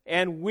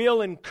and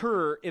will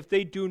incur if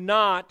they do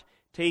not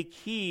take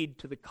heed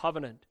to the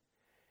covenant.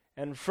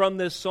 And from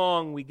this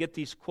song we get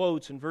these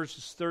quotes in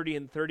verses 30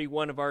 and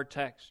 31 of our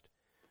text.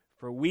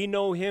 For we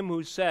know him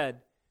who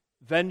said,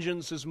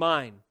 "Vengeance is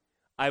mine,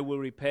 I will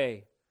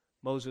repay."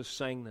 Moses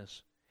sang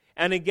this.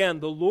 And again,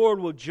 the Lord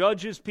will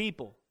judge his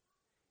people.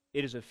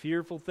 It is a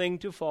fearful thing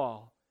to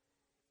fall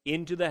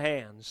into the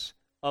hands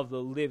of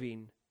the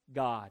living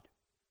God.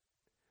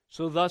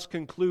 So thus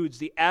concludes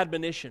the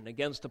admonition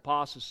against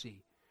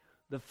apostasy,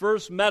 the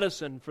first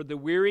medicine for the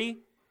weary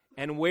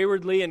and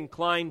waywardly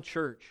inclined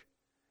church.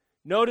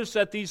 Notice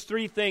that these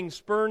three things,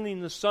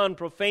 spurning the Son,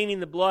 profaning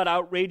the blood,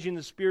 outraging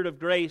the Spirit of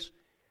grace,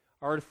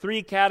 are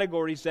three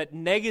categories that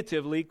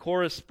negatively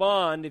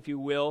correspond, if you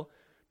will,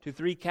 to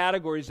three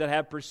categories that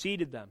have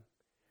preceded them.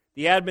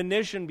 The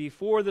admonition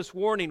before this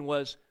warning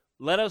was,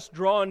 let us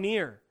draw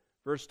near,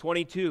 verse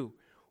 22,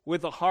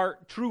 with a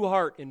true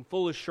heart in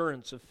full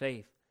assurance of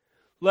faith.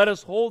 Let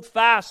us hold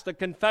fast the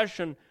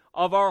confession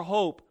of our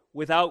hope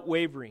without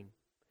wavering.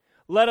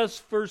 Let us,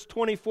 verse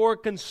 24,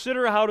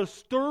 consider how to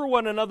stir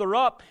one another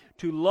up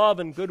to love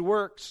and good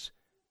works,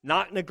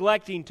 not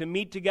neglecting to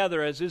meet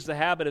together as is the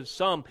habit of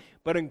some,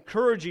 but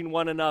encouraging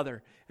one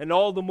another, and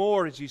all the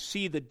more as you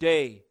see the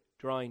day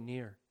drawing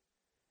near.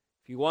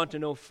 If you want to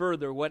know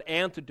further what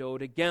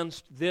antidote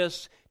against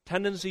this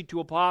tendency to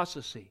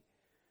apostasy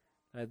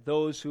that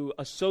those who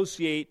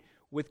associate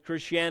with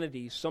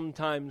Christianity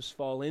sometimes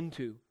fall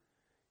into,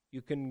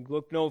 you can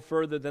look no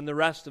further than the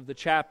rest of the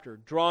chapter.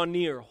 Draw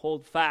near,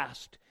 hold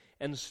fast,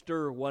 and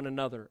stir one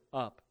another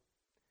up.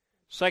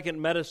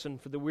 Second medicine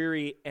for the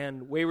weary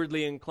and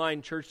waywardly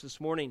inclined church this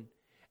morning,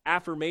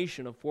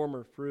 affirmation of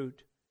former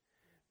fruit.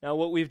 Now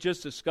what we've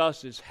just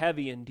discussed is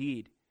heavy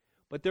indeed,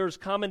 but there's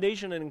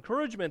commendation and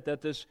encouragement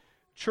that this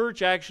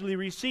church actually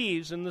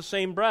receives in the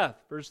same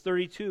breath. Verse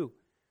 32.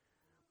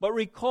 But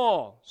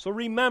recall, so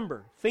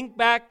remember, think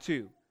back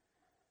to.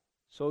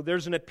 So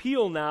there's an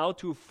appeal now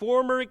to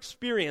former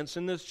experience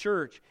in this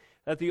church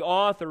that the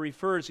author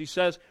refers. He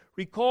says,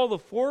 recall the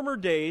former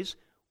days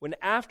when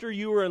after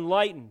you were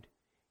enlightened,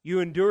 you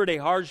endured a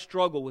hard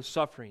struggle with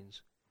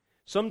sufferings,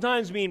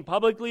 sometimes being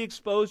publicly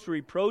exposed to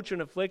reproach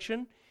and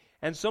affliction,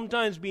 and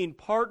sometimes being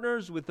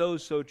partners with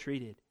those so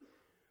treated.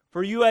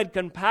 For you had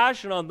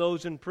compassion on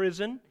those in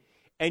prison,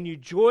 and you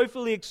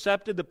joyfully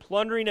accepted the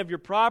plundering of your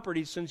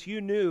property, since you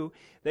knew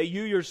that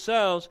you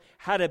yourselves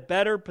had a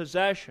better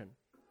possession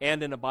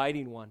and an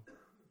abiding one.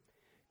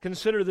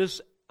 Consider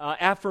this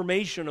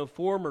affirmation of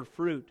former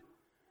fruit.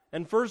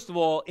 And first of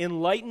all,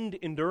 enlightened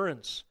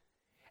endurance.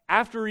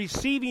 After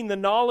receiving the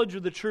knowledge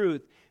of the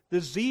truth,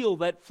 the zeal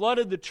that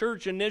flooded the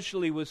church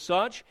initially was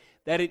such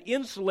that it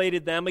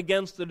insulated them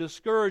against the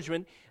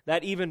discouragement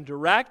that even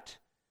direct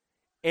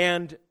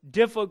and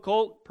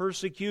difficult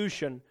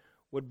persecution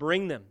would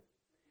bring them.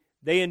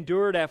 They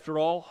endured, after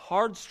all,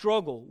 hard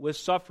struggle with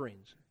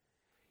sufferings.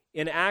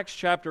 In Acts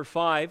chapter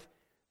 5,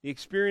 the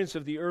experience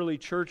of the early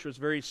church was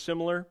very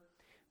similar.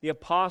 The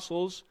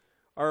apostles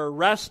are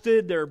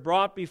arrested, they're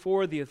brought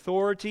before the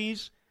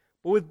authorities,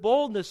 but with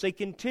boldness they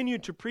continue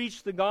to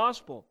preach the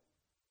gospel.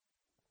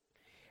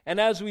 And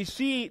as we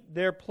see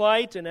their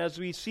plight and as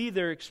we see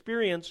their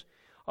experience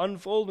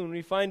unfolding,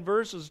 we find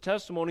verses,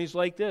 testimonies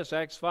like this,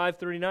 Acts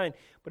 5:39.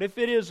 But if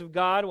it is of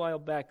God, well, I'll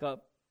back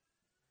up.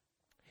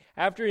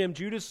 After him,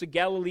 Judas the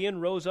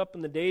Galilean rose up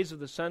in the days of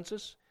the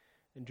census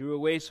and drew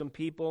away some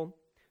people.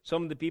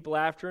 Some of the people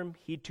after him,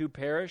 he too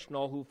perished, and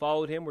all who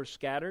followed him were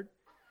scattered.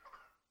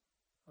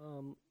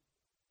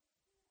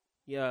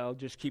 I'll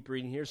just keep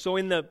reading here. So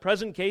in the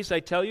present case, I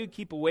tell you,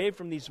 keep away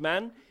from these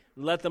men,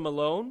 and let them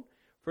alone.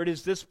 For it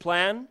is this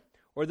plan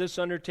or this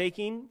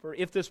undertaking, for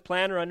if this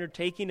plan or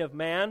undertaking of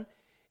man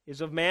is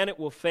of man, it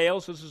will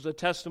fail. So this is a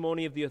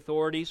testimony of the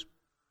authorities,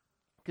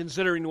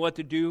 considering what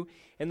to do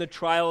in the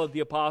trial of the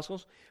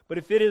apostles. But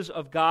if it is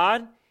of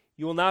God,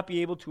 you will not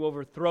be able to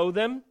overthrow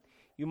them.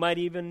 You might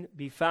even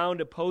be found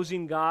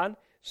opposing God.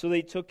 So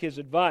they took his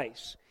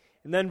advice.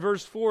 And then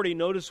verse 40,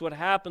 notice what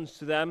happens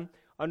to them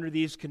under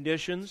these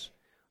conditions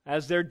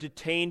as they're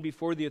detained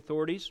before the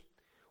authorities.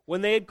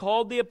 When they had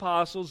called the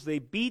apostles, they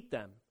beat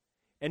them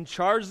and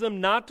charged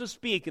them not to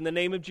speak in the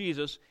name of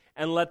Jesus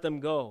and let them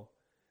go.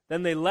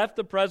 Then they left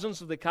the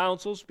presence of the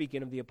council,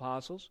 speaking of the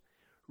apostles,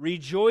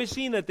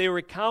 rejoicing that they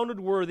were counted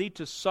worthy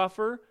to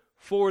suffer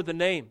for the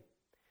name.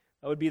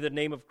 That would be the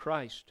name of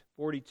Christ.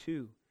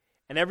 42.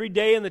 And every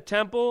day in the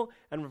temple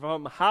and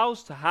from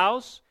house to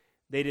house,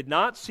 they did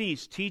not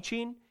cease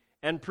teaching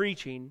and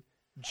preaching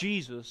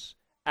Jesus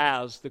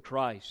as the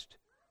Christ.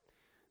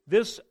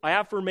 This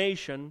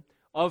affirmation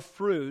of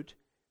fruit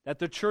that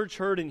the church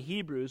heard in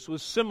Hebrews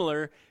was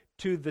similar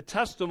to the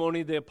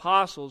testimony of the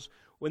apostles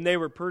when they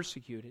were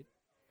persecuted.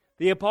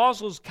 The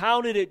apostles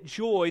counted it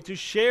joy to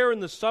share in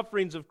the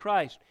sufferings of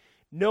Christ,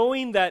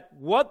 knowing that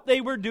what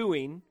they were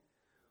doing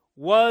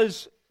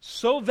was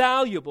so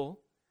valuable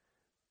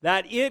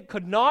that it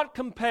could not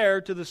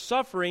compare to the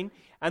suffering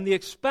and the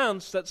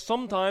expense that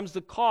sometimes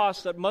the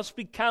cost that must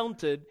be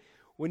counted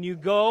when you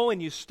go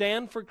and you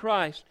stand for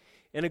Christ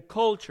in a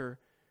culture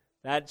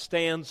that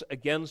stands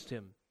against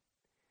Him.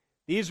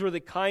 These were the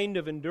kind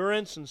of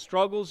endurance and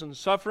struggles and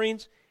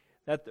sufferings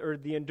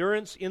the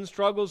endurance in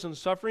struggles and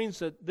sufferings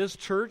that this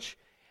church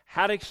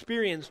had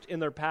experienced in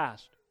their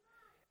past.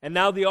 And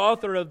now the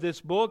author of this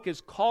book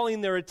is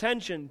calling their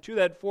attention to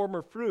that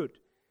former fruit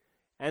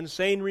and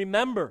saying,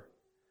 remember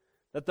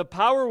that the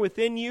power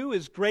within you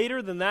is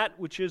greater than that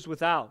which is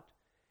without.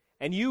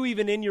 And you,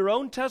 even in your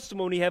own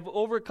testimony, have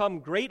overcome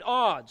great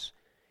odds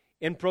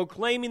in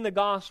proclaiming the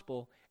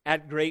gospel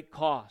at great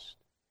cost.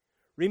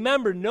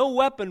 Remember, no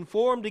weapon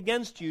formed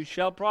against you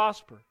shall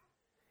prosper.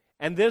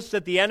 And this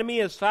that the enemy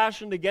has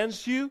fashioned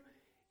against you,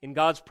 in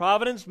God's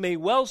providence, may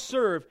well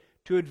serve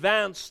to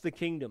advance the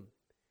kingdom.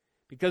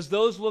 Because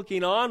those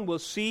looking on will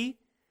see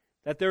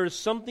that there is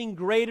something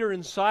greater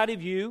inside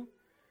of you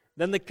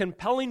than the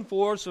compelling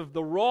force of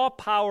the raw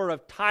power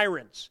of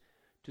tyrants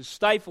to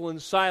stifle and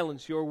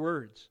silence your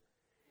words.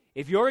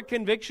 If your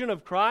conviction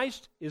of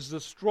Christ is the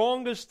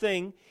strongest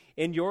thing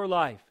in your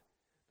life,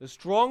 the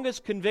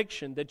strongest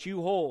conviction that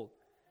you hold,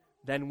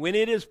 then when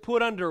it is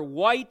put under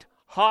white,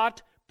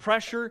 hot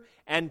pressure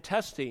and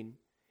testing,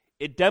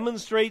 it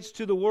demonstrates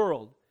to the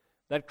world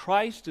that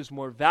Christ is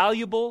more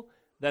valuable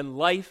than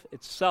life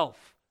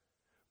itself.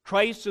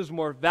 Christ is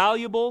more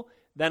valuable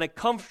than a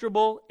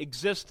comfortable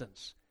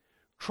existence.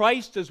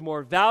 Christ is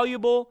more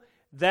valuable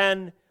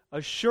than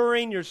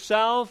assuring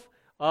yourself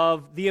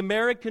of the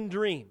American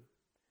dream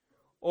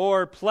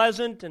or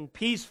pleasant and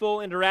peaceful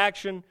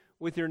interaction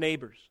with your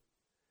neighbors.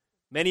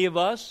 Many of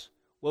us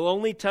will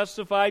only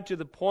testify to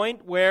the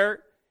point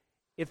where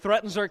it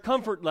threatens our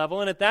comfort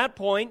level, and at that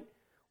point,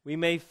 we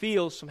may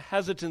feel some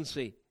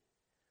hesitancy.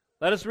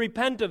 Let us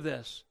repent of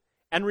this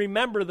and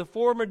remember the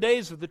former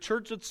days of the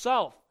church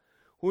itself,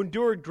 who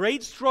endured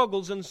great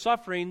struggles and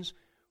sufferings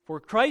for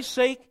Christ's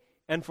sake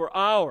and for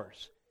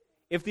ours.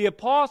 If the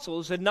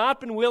apostles had not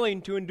been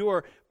willing to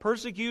endure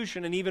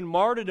persecution and even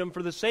martyrdom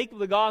for the sake of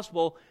the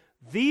gospel,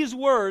 these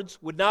words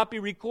would not be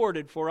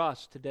recorded for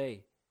us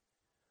today.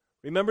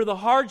 Remember the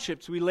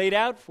hardships we laid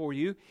out for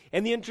you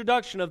in the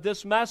introduction of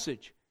this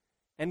message,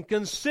 and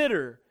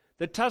consider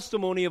the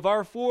testimony of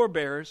our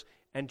forebears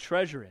and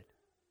treasure it.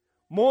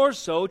 More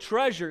so,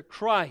 treasure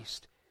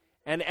Christ.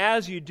 And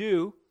as you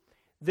do,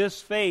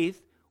 this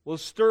faith will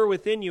stir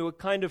within you a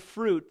kind of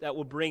fruit that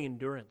will bring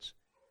endurance.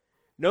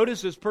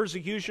 Notice this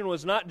persecution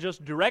was not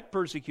just direct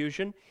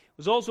persecution, it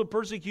was also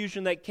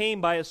persecution that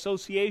came by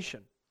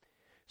association.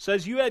 It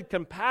says you had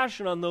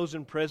compassion on those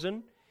in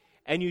prison,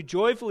 and you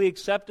joyfully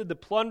accepted the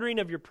plundering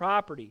of your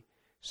property,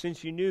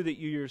 since you knew that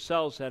you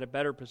yourselves had a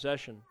better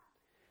possession.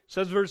 It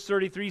says verse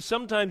 33,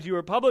 sometimes you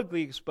were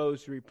publicly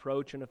exposed to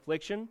reproach and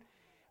affliction,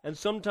 and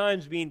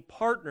sometimes being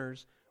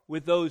partners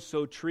with those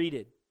so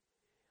treated.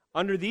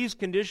 Under these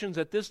conditions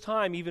at this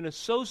time, even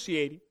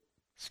associating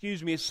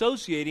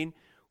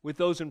with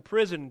those in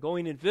prison,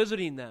 going and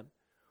visiting them,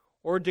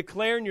 or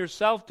declaring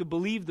yourself to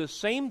believe the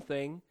same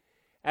thing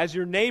as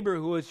your neighbor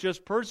who was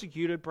just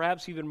persecuted,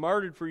 perhaps even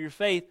martyred for your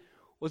faith,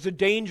 was a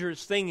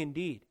dangerous thing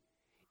indeed.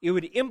 It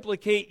would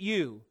implicate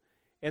you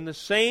in the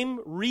same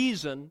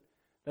reason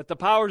that the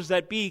powers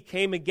that be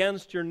came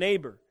against your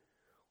neighbor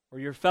or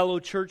your fellow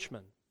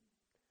churchman.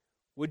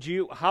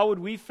 How would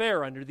we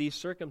fare under these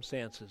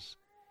circumstances?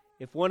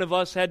 If one of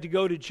us had to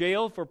go to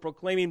jail for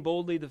proclaiming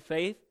boldly the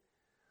faith,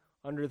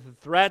 under the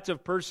threat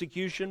of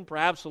persecution,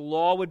 perhaps a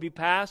law would be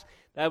passed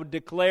that would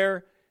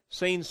declare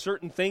saying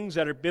certain things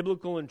that are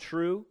biblical and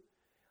true.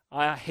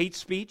 Hate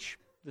speech.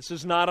 This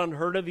is not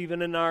unheard of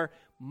even in our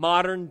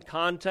modern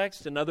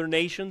context in other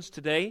nations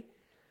today.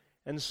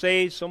 And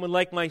say someone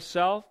like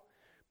myself,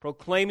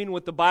 proclaiming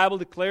what the Bible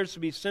declares to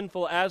be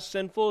sinful as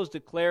sinful, is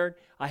declared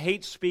a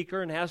hate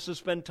speaker and has to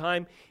spend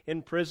time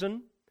in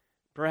prison.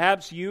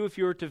 Perhaps you, if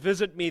you were to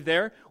visit me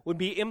there, would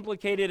be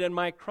implicated in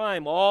my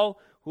crime. All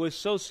who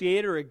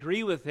associate or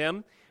agree with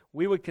him,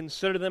 we would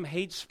consider them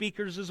hate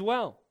speakers as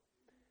well.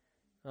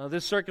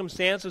 This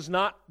circumstance is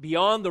not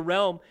beyond the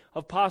realm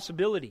of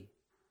possibility.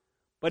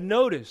 But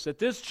notice that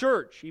this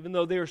church, even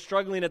though they were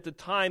struggling at the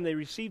time they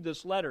received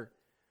this letter,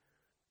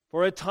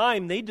 for a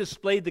time they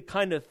displayed the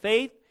kind of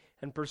faith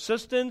and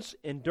persistence,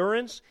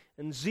 endurance,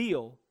 and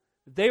zeal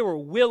that they were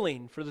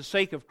willing for the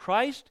sake of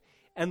Christ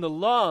and the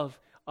love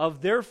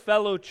of their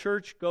fellow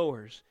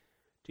churchgoers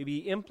to be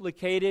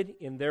implicated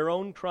in their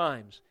own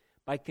crimes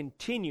by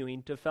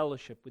continuing to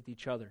fellowship with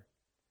each other.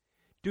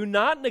 Do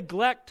not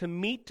neglect to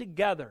meet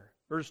together,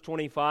 verse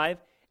 25,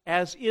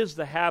 as is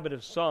the habit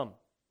of some,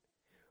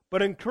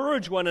 but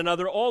encourage one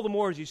another all the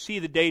more as you see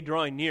the day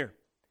drawing near.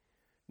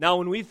 Now,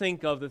 when we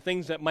think of the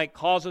things that might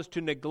cause us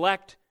to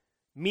neglect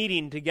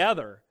meeting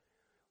together,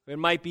 it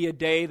might be a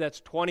day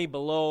that's 20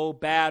 below,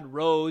 bad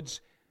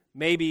roads,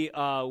 maybe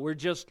we're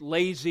just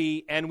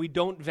lazy and we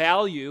don't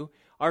value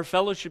our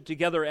fellowship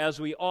together as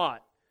we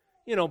ought.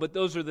 But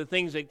those are the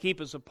things that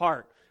keep us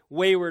apart.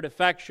 Wayward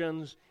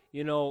affections,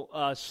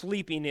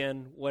 sleeping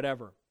in,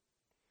 whatever.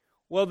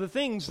 Well, the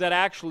things that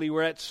actually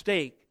were at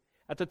stake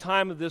at the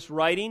time of this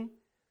writing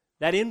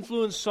that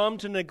influenced some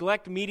to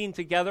neglect meeting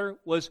together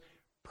was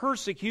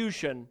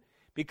persecution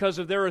because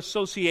of their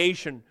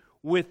association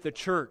with the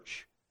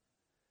church.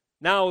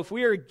 Now, if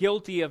we are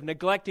guilty of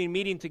neglecting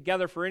meeting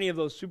together for any of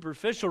those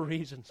superficial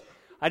reasons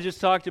I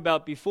just talked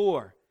about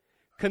before,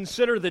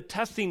 consider the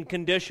testing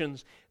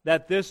conditions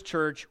that this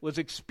church was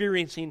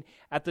experiencing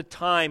at the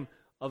time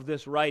of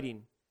this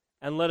writing,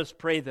 and let us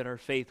pray that our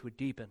faith would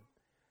deepen,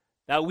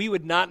 that we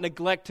would not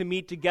neglect to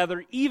meet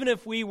together even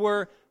if we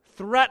were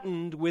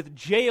threatened with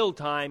jail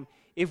time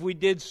if we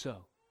did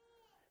so.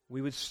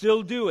 We would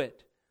still do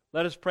it.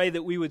 Let us pray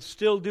that we would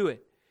still do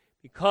it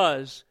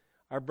because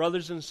our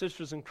brothers and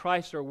sisters in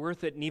Christ are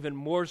worth it, and even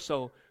more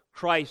so,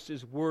 Christ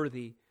is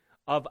worthy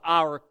of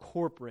our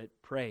corporate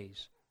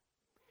praise.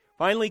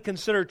 Finally,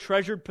 consider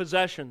treasured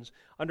possessions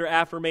under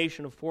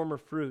affirmation of former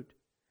fruit.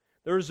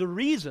 There is a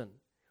reason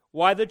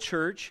why the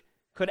church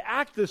could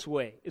act this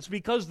way. It's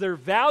because their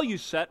value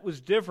set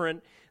was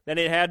different than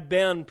it had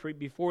been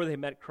before they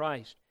met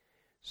Christ.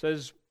 It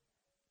says,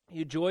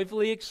 you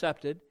joyfully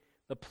accepted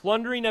the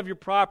plundering of your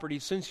property,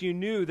 since you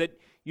knew that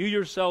you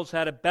yourselves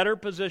had a better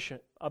possession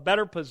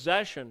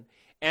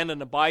and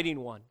an abiding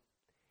one.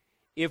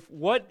 If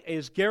what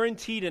is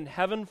guaranteed in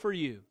heaven for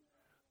you,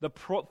 the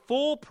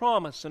full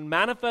promise and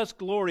manifest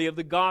glory of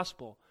the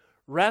gospel,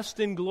 rest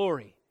in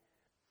glory,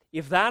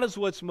 if that is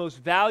what's most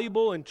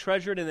valuable and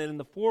treasured and in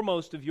the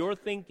foremost of your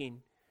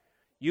thinking,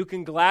 you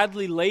can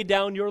gladly lay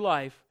down your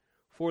life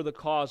for the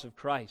cause of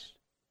Christ.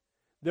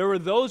 There were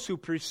those who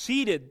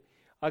preceded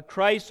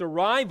Christ's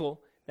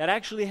arrival that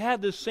actually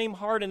had this same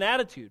heart and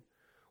attitude.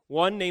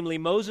 One, namely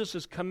Moses,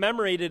 is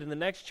commemorated in the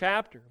next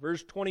chapter,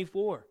 verse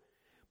 24.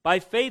 By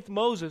faith,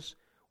 Moses,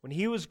 when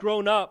he was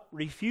grown up,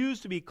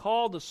 refused to be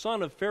called the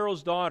son of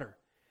Pharaoh's daughter.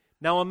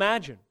 Now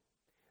imagine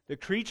the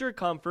creature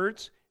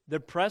comforts, the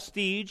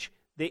prestige,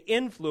 the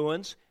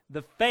influence,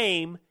 the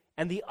fame,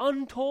 and the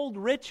untold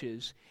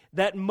riches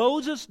that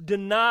Moses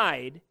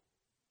denied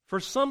for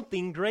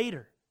something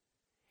greater.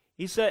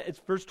 He said, it's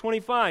verse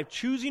 25,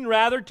 choosing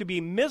rather to be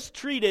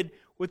mistreated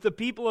with the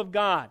people of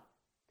God.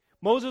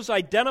 Moses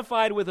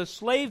identified with a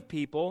slave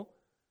people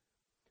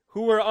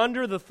who were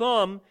under the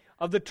thumb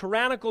of the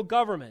tyrannical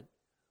government,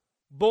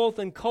 both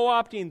in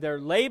co-opting their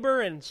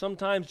labor and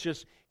sometimes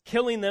just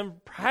killing them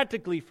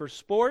practically for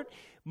sport.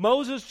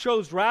 Moses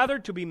chose rather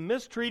to be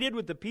mistreated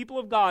with the people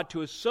of God,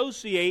 to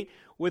associate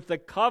with the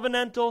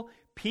covenantal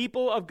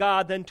people of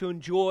God, than to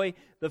enjoy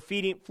the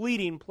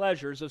fleeting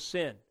pleasures of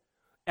sin.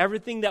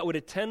 Everything that would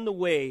attend the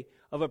way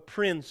of a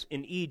prince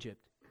in Egypt.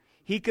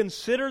 He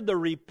considered the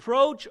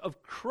reproach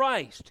of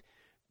Christ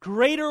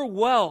greater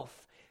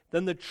wealth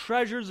than the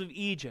treasures of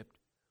Egypt,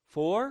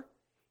 for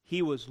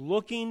he was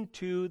looking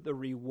to the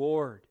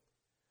reward.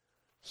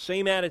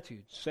 Same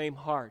attitude, same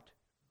heart.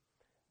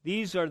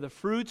 These are the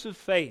fruits of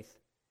faith,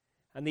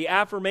 and the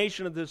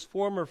affirmation of this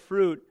former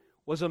fruit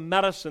was a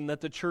medicine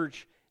that the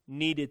church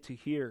needed to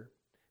hear.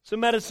 It's a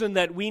medicine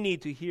that we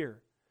need to hear.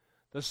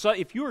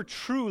 If you are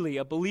truly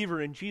a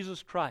believer in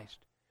Jesus Christ,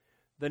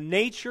 the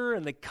nature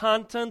and the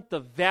content,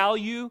 the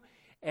value,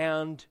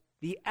 and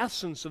the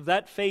essence of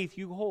that faith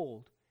you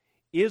hold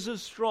is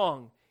as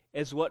strong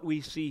as what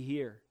we see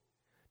here.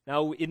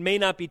 Now, it may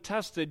not be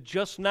tested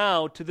just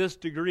now to this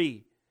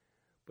degree,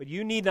 but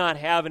you need not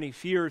have any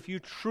fear if you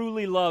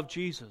truly love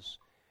Jesus,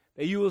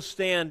 that you will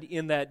stand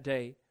in that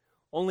day.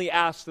 Only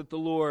ask that the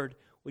Lord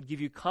would give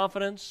you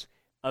confidence,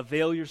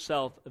 avail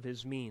yourself of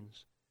His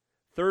means.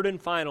 Third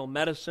and final,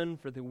 medicine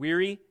for the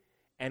weary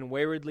and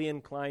waywardly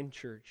inclined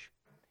church.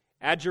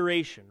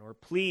 Adjuration, or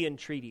plea,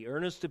 entreaty,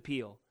 earnest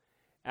appeal.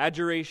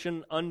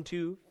 Adjuration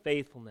unto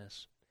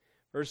faithfulness.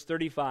 Verse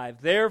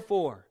 35,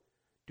 therefore,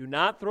 do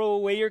not throw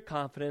away your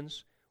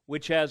confidence,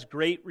 which has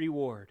great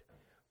reward.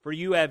 For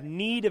you have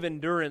need of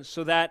endurance,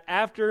 so that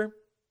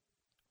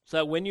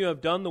when you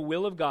have done the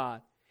will of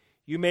God,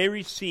 you may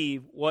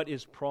receive what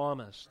is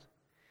promised.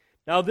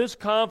 Now this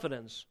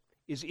confidence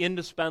is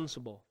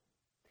indispensable.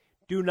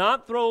 Do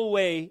not throw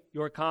away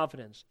your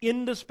confidence.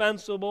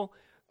 Indispensable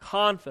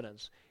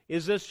confidence.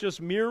 Is this just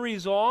mere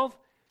resolve?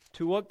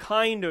 To what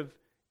kind of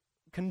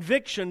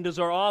conviction does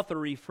our author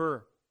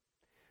refer?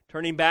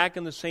 Turning back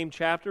in the same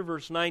chapter,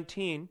 verse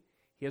 19,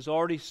 he has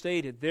already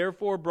stated,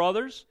 "Therefore,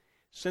 brothers,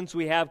 since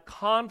we have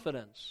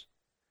confidence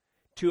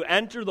to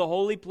enter the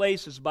holy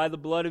places by the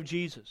blood of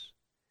Jesus,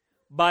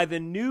 by the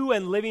new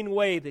and living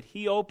way that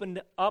he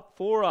opened up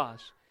for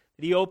us,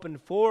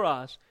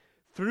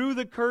 through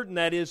the curtain,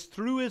 that is,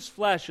 through his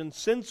flesh, and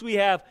since we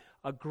have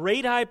a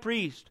great high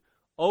priest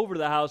over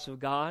the house of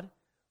God,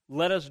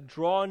 let us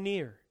draw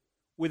near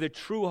with a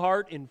true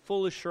heart in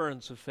full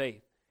assurance of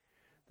faith."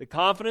 The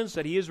confidence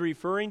that he is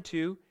referring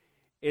to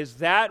is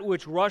that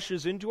which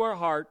rushes into our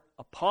heart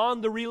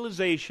upon the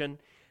realization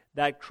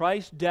that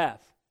Christ's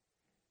death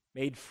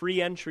made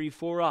free entry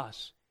for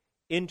us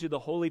into the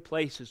holy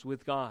places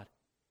with God.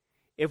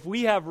 If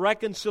we have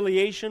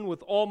reconciliation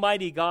with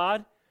Almighty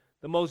God,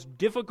 the most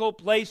difficult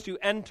place to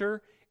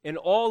enter in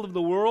all of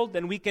the world,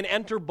 then we can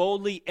enter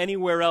boldly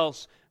anywhere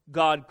else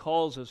God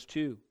calls us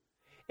to.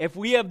 If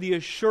we have the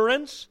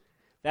assurance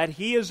that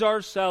he is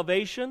our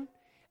salvation,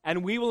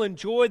 and we will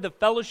enjoy the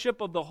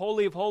fellowship of the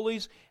Holy of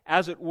Holies,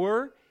 as it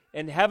were,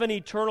 in heaven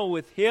eternal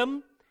with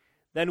him,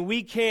 then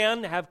we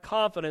can have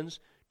confidence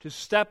to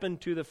step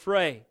into the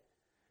fray,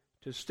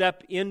 to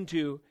step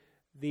into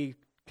the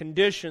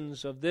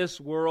conditions of this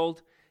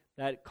world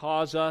that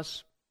cause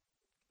us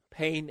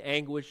pain,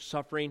 anguish,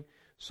 suffering,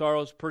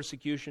 sorrows,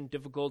 persecution,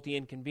 difficulty,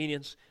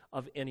 inconvenience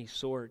of any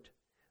sort.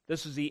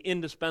 This is the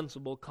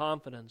indispensable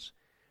confidence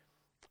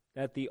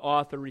that the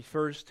author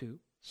refers to.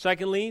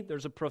 Secondly,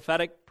 there's a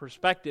prophetic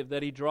perspective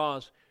that he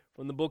draws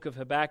from the book of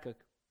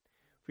Habakkuk.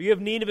 "For you have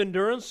need of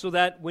endurance, so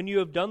that when you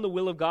have done the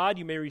will of God,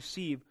 you may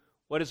receive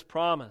what is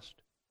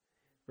promised."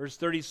 Verse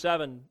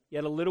 37,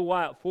 yet a little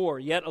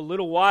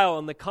while,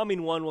 and the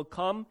coming one will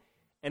come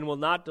and will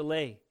not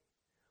delay.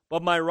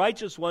 But my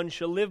righteous one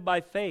shall live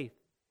by faith,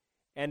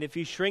 and if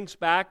he shrinks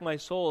back, my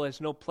soul has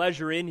no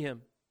pleasure in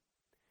him.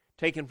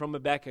 Taken from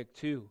Habakkuk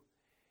 2.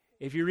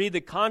 If you read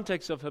the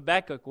context of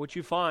Habakkuk, what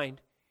you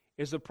find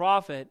is the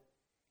prophet,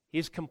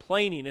 he's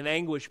complaining in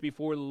anguish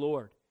before the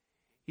Lord.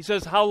 He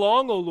says, "How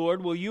long, O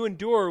Lord, will you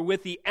endure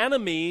with the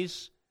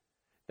enemies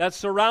that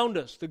surround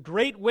us? The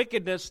great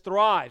wickedness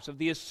thrives of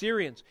the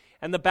Assyrians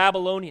and the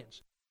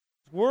Babylonians.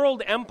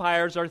 World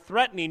empires are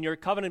threatening your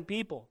covenant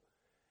people.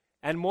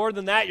 And more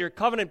than that, your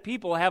covenant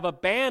people have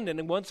abandoned,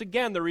 and once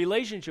again, the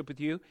relationship with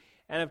you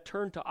and have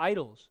turned to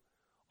idols.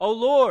 O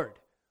Lord,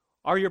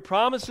 are your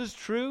promises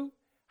true?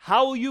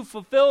 How will you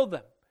fulfill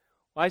them?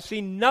 I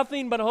see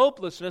nothing but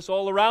hopelessness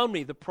all around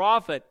me." The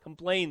prophet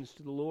complains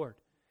to the Lord.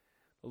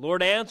 The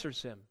Lord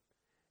answers him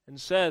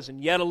and says,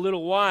 "In yet a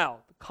little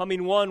while, the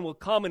coming one will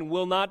come and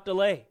will not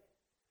delay.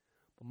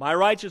 But my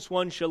righteous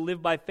one shall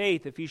live by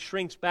faith. If he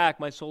shrinks back,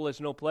 my soul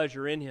has no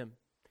pleasure in him."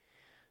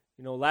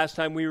 You know, last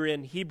time we were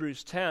in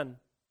Hebrews 10,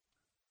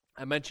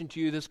 I mentioned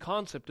to you this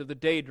concept of the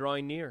day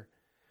drawing near.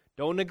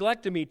 Don't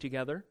neglect to meet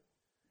together,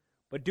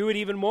 but do it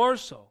even more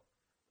so.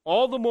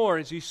 All the more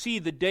as you see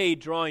the day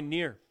drawing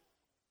near.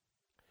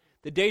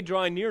 The day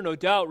drawing near, no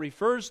doubt,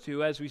 refers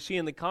to, as we see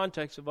in the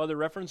context of other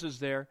references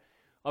there,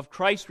 of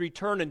Christ's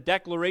return and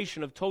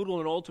declaration of total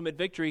and ultimate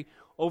victory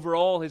over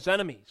all his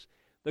enemies.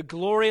 The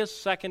glorious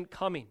second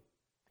coming.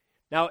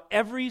 Now,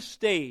 every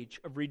stage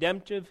of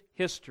redemptive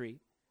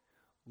history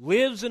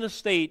lives in a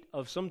state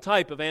of some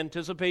type of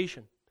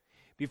anticipation.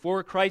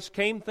 Before Christ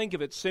came, think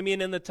of it,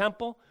 Simeon in the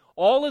temple,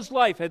 all his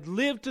life had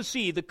lived to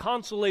see the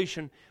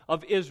consolation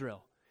of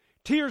Israel.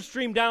 Tears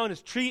streamed down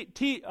his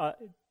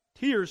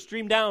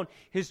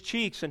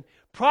cheeks, and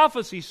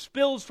prophecy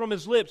spills from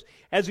his lips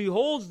as he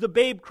holds the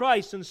babe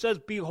Christ and says,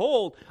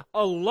 "Behold,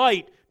 a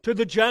light to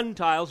the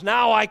Gentiles.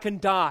 Now I can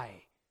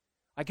die.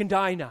 I can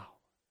die now."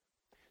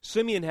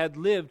 Simeon had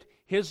lived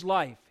his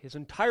life, his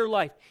entire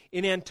life,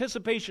 in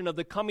anticipation of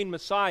the coming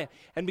Messiah,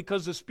 and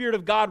because the Spirit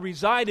of God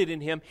resided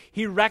in him,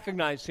 he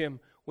recognized him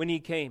when he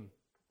came.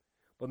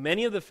 But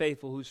many of the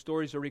faithful whose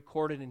stories are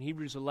recorded in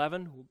Hebrews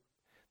 11,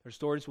 their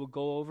stories we'll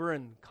go over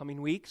in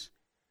coming weeks,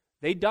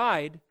 they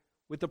died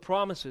with the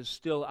promises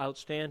still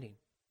outstanding.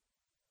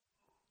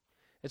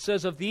 It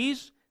says, "Of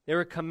these they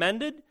were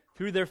commended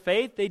through their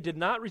faith. They did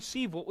not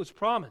receive what was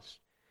promised,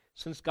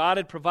 since God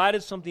had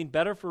provided something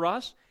better for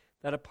us,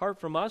 that apart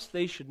from us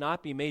they should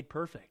not be made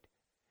perfect."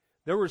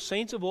 There were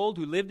saints of old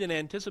who lived in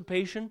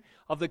anticipation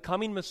of the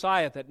coming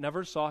Messiah that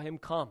never saw him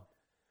come.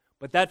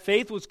 But that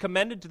faith was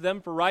commended to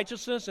them for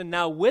righteousness, and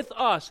now with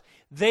us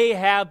they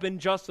have been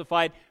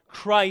justified.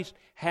 Christ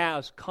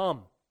has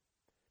come.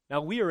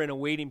 Now we are in a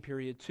waiting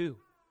period too.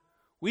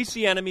 We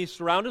see enemies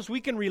surround us.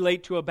 We can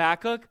relate to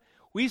Habakkuk.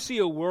 We see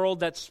a world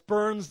that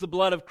spurns the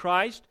blood of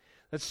Christ,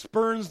 that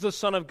spurns the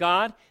Son of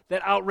God,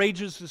 that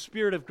outrages the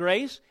Spirit of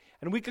grace.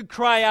 And we could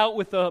cry out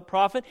with the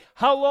prophet,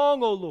 "How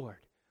long, O Lord?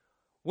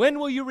 When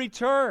will you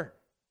return?"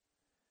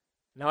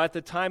 Now at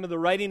the time of the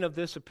writing of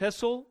this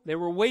epistle, they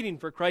were waiting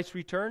for Christ's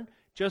return,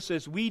 just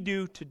as we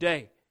do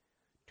today.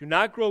 Do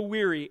not grow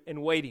weary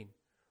in waiting.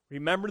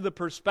 Remember the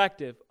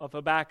perspective of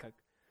Habakkuk.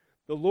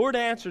 The Lord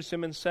answers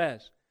him and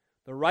says,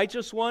 "The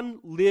righteous one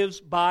lives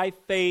by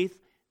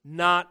faith,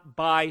 not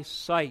by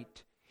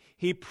sight.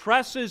 He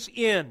presses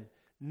in,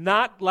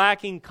 not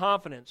lacking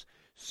confidence,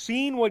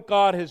 seeing what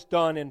God has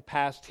done in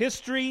past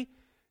history,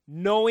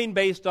 knowing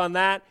based on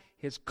that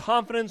his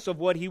confidence of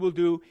what he will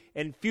do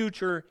in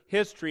future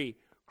history.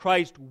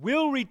 Christ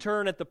will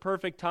return at the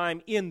perfect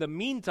time. In the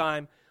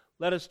meantime,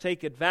 let us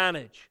take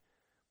advantage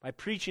by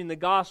preaching the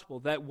gospel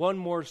that one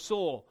more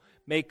soul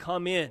may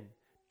come in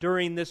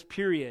during this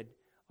period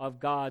of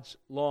God's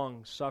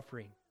long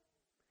suffering.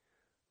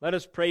 Let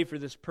us pray for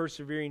this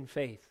persevering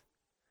faith.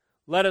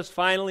 Let us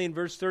finally, in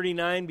verse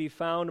 39, be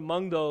found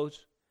among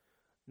those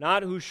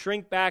not who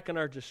shrink back and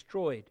are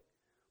destroyed,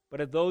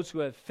 but of those who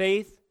have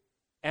faith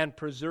and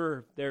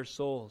preserve their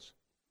souls.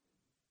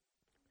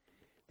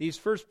 These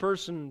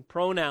first-person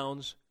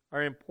pronouns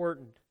are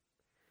important.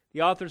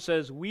 The author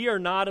says, we are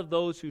not of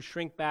those who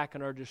shrink back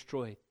and are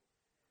destroyed.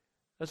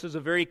 This is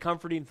a very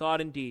comforting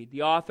thought indeed.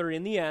 The author,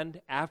 in the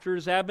end, after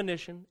his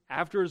admonition,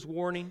 after his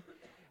warning,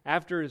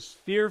 after his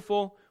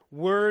fearful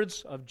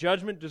words of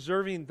judgment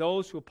deserving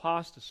those who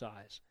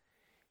apostatize,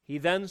 he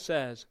then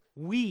says,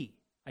 we,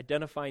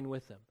 identifying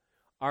with them,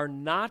 are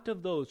not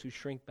of those who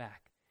shrink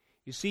back.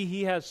 You see,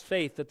 he has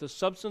faith that the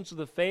substance of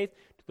the faith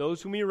to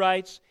those whom he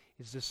writes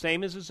is the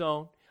same as his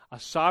own, a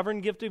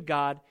sovereign gift of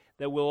God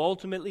that will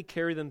ultimately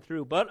carry them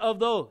through, but of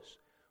those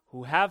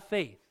who have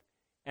faith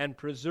and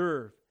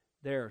preserve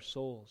their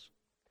souls.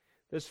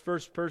 This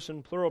first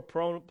person plural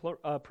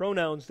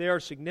pronouns, they are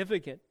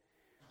significant.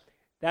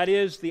 That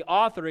is, the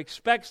author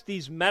expects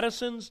these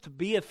medicines to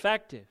be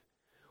effective.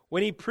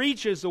 When he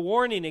preaches the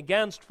warning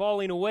against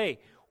falling away,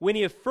 when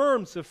he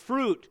affirms the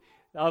fruit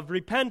of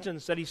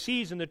repentance that he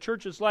sees in the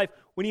church's life,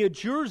 when he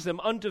adjures them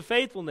unto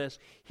faithfulness,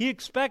 he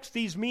expects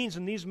these means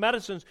and these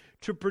medicines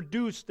to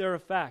produce their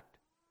effect.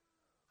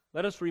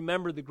 Let us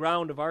remember the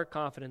ground of our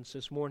confidence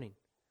this morning.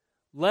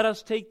 Let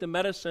us take the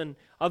medicine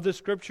of the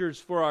Scriptures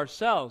for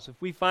ourselves if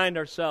we find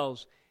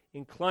ourselves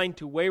inclined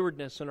to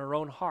waywardness in our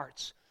own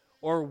hearts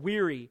or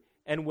weary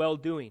and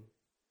well-doing.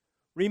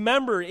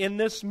 Remember in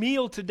this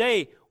meal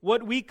today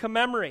what we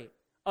commemorate.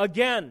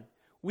 Again,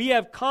 we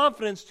have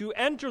confidence to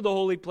enter the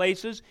holy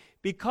places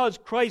because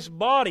Christ's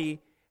body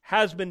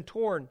has been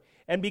torn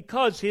and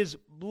because his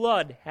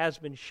blood has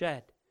been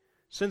shed.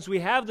 Since we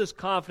have this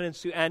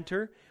confidence to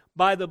enter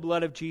by the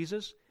blood of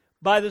Jesus,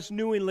 by this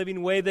new and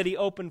living way that he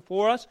opened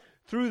for us,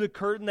 through the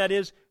curtain, that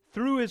is,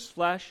 through his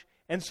flesh,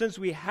 and since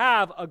we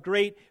have a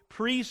great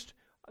priest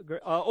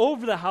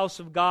over the house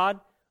of God,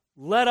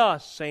 let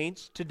us,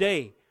 saints,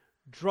 today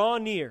draw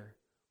near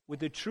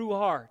with a true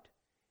heart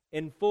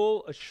in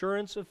full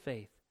assurance of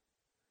faith,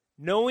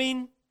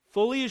 knowing,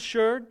 fully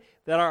assured,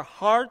 that our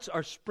hearts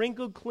are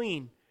sprinkled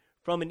clean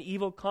from an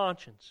evil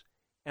conscience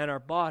and our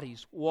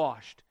bodies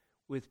washed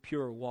with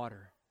pure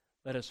water.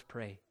 Let us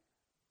pray.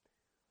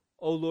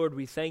 O Lord,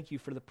 we thank you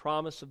for the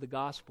promise of the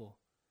gospel.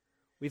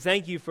 We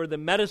thank you for the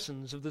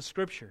medicines of the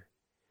Scripture.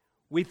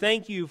 We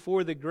thank you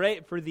for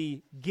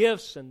the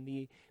gifts and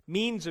the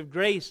means of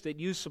grace that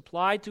you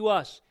supply to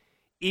us,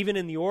 even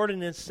in the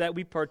ordinance that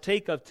we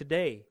partake of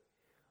today,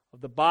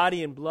 of the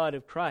body and blood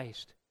of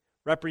Christ,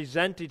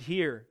 represented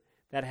here,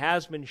 that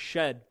has been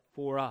shed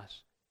for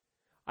us.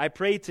 I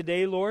pray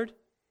today, Lord,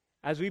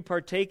 as we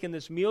partake in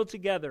this meal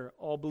together,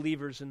 all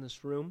believers in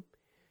this room,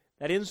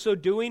 that in so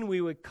doing we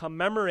would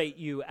commemorate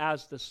you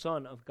as the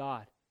Son of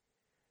God,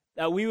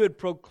 that we would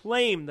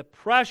proclaim the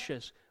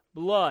precious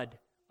blood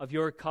of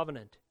your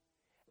covenant,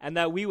 and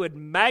that we would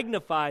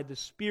magnify the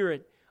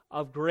Spirit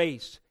of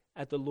grace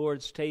at the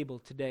Lord's table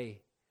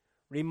today.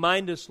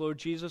 Remind us, Lord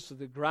Jesus, of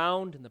the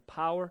ground and the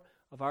power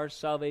of our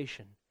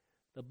salvation,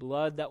 the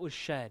blood that was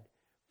shed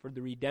for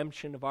the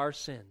redemption of our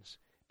sins,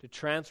 to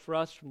transfer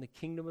us from the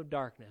kingdom of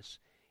darkness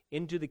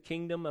into the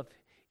kingdom of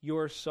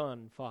your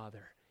Son,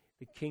 Father,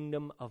 the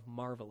kingdom of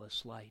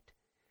marvelous light.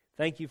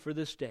 Thank you for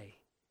this day.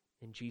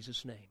 In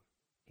Jesus' name,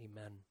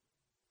 amen.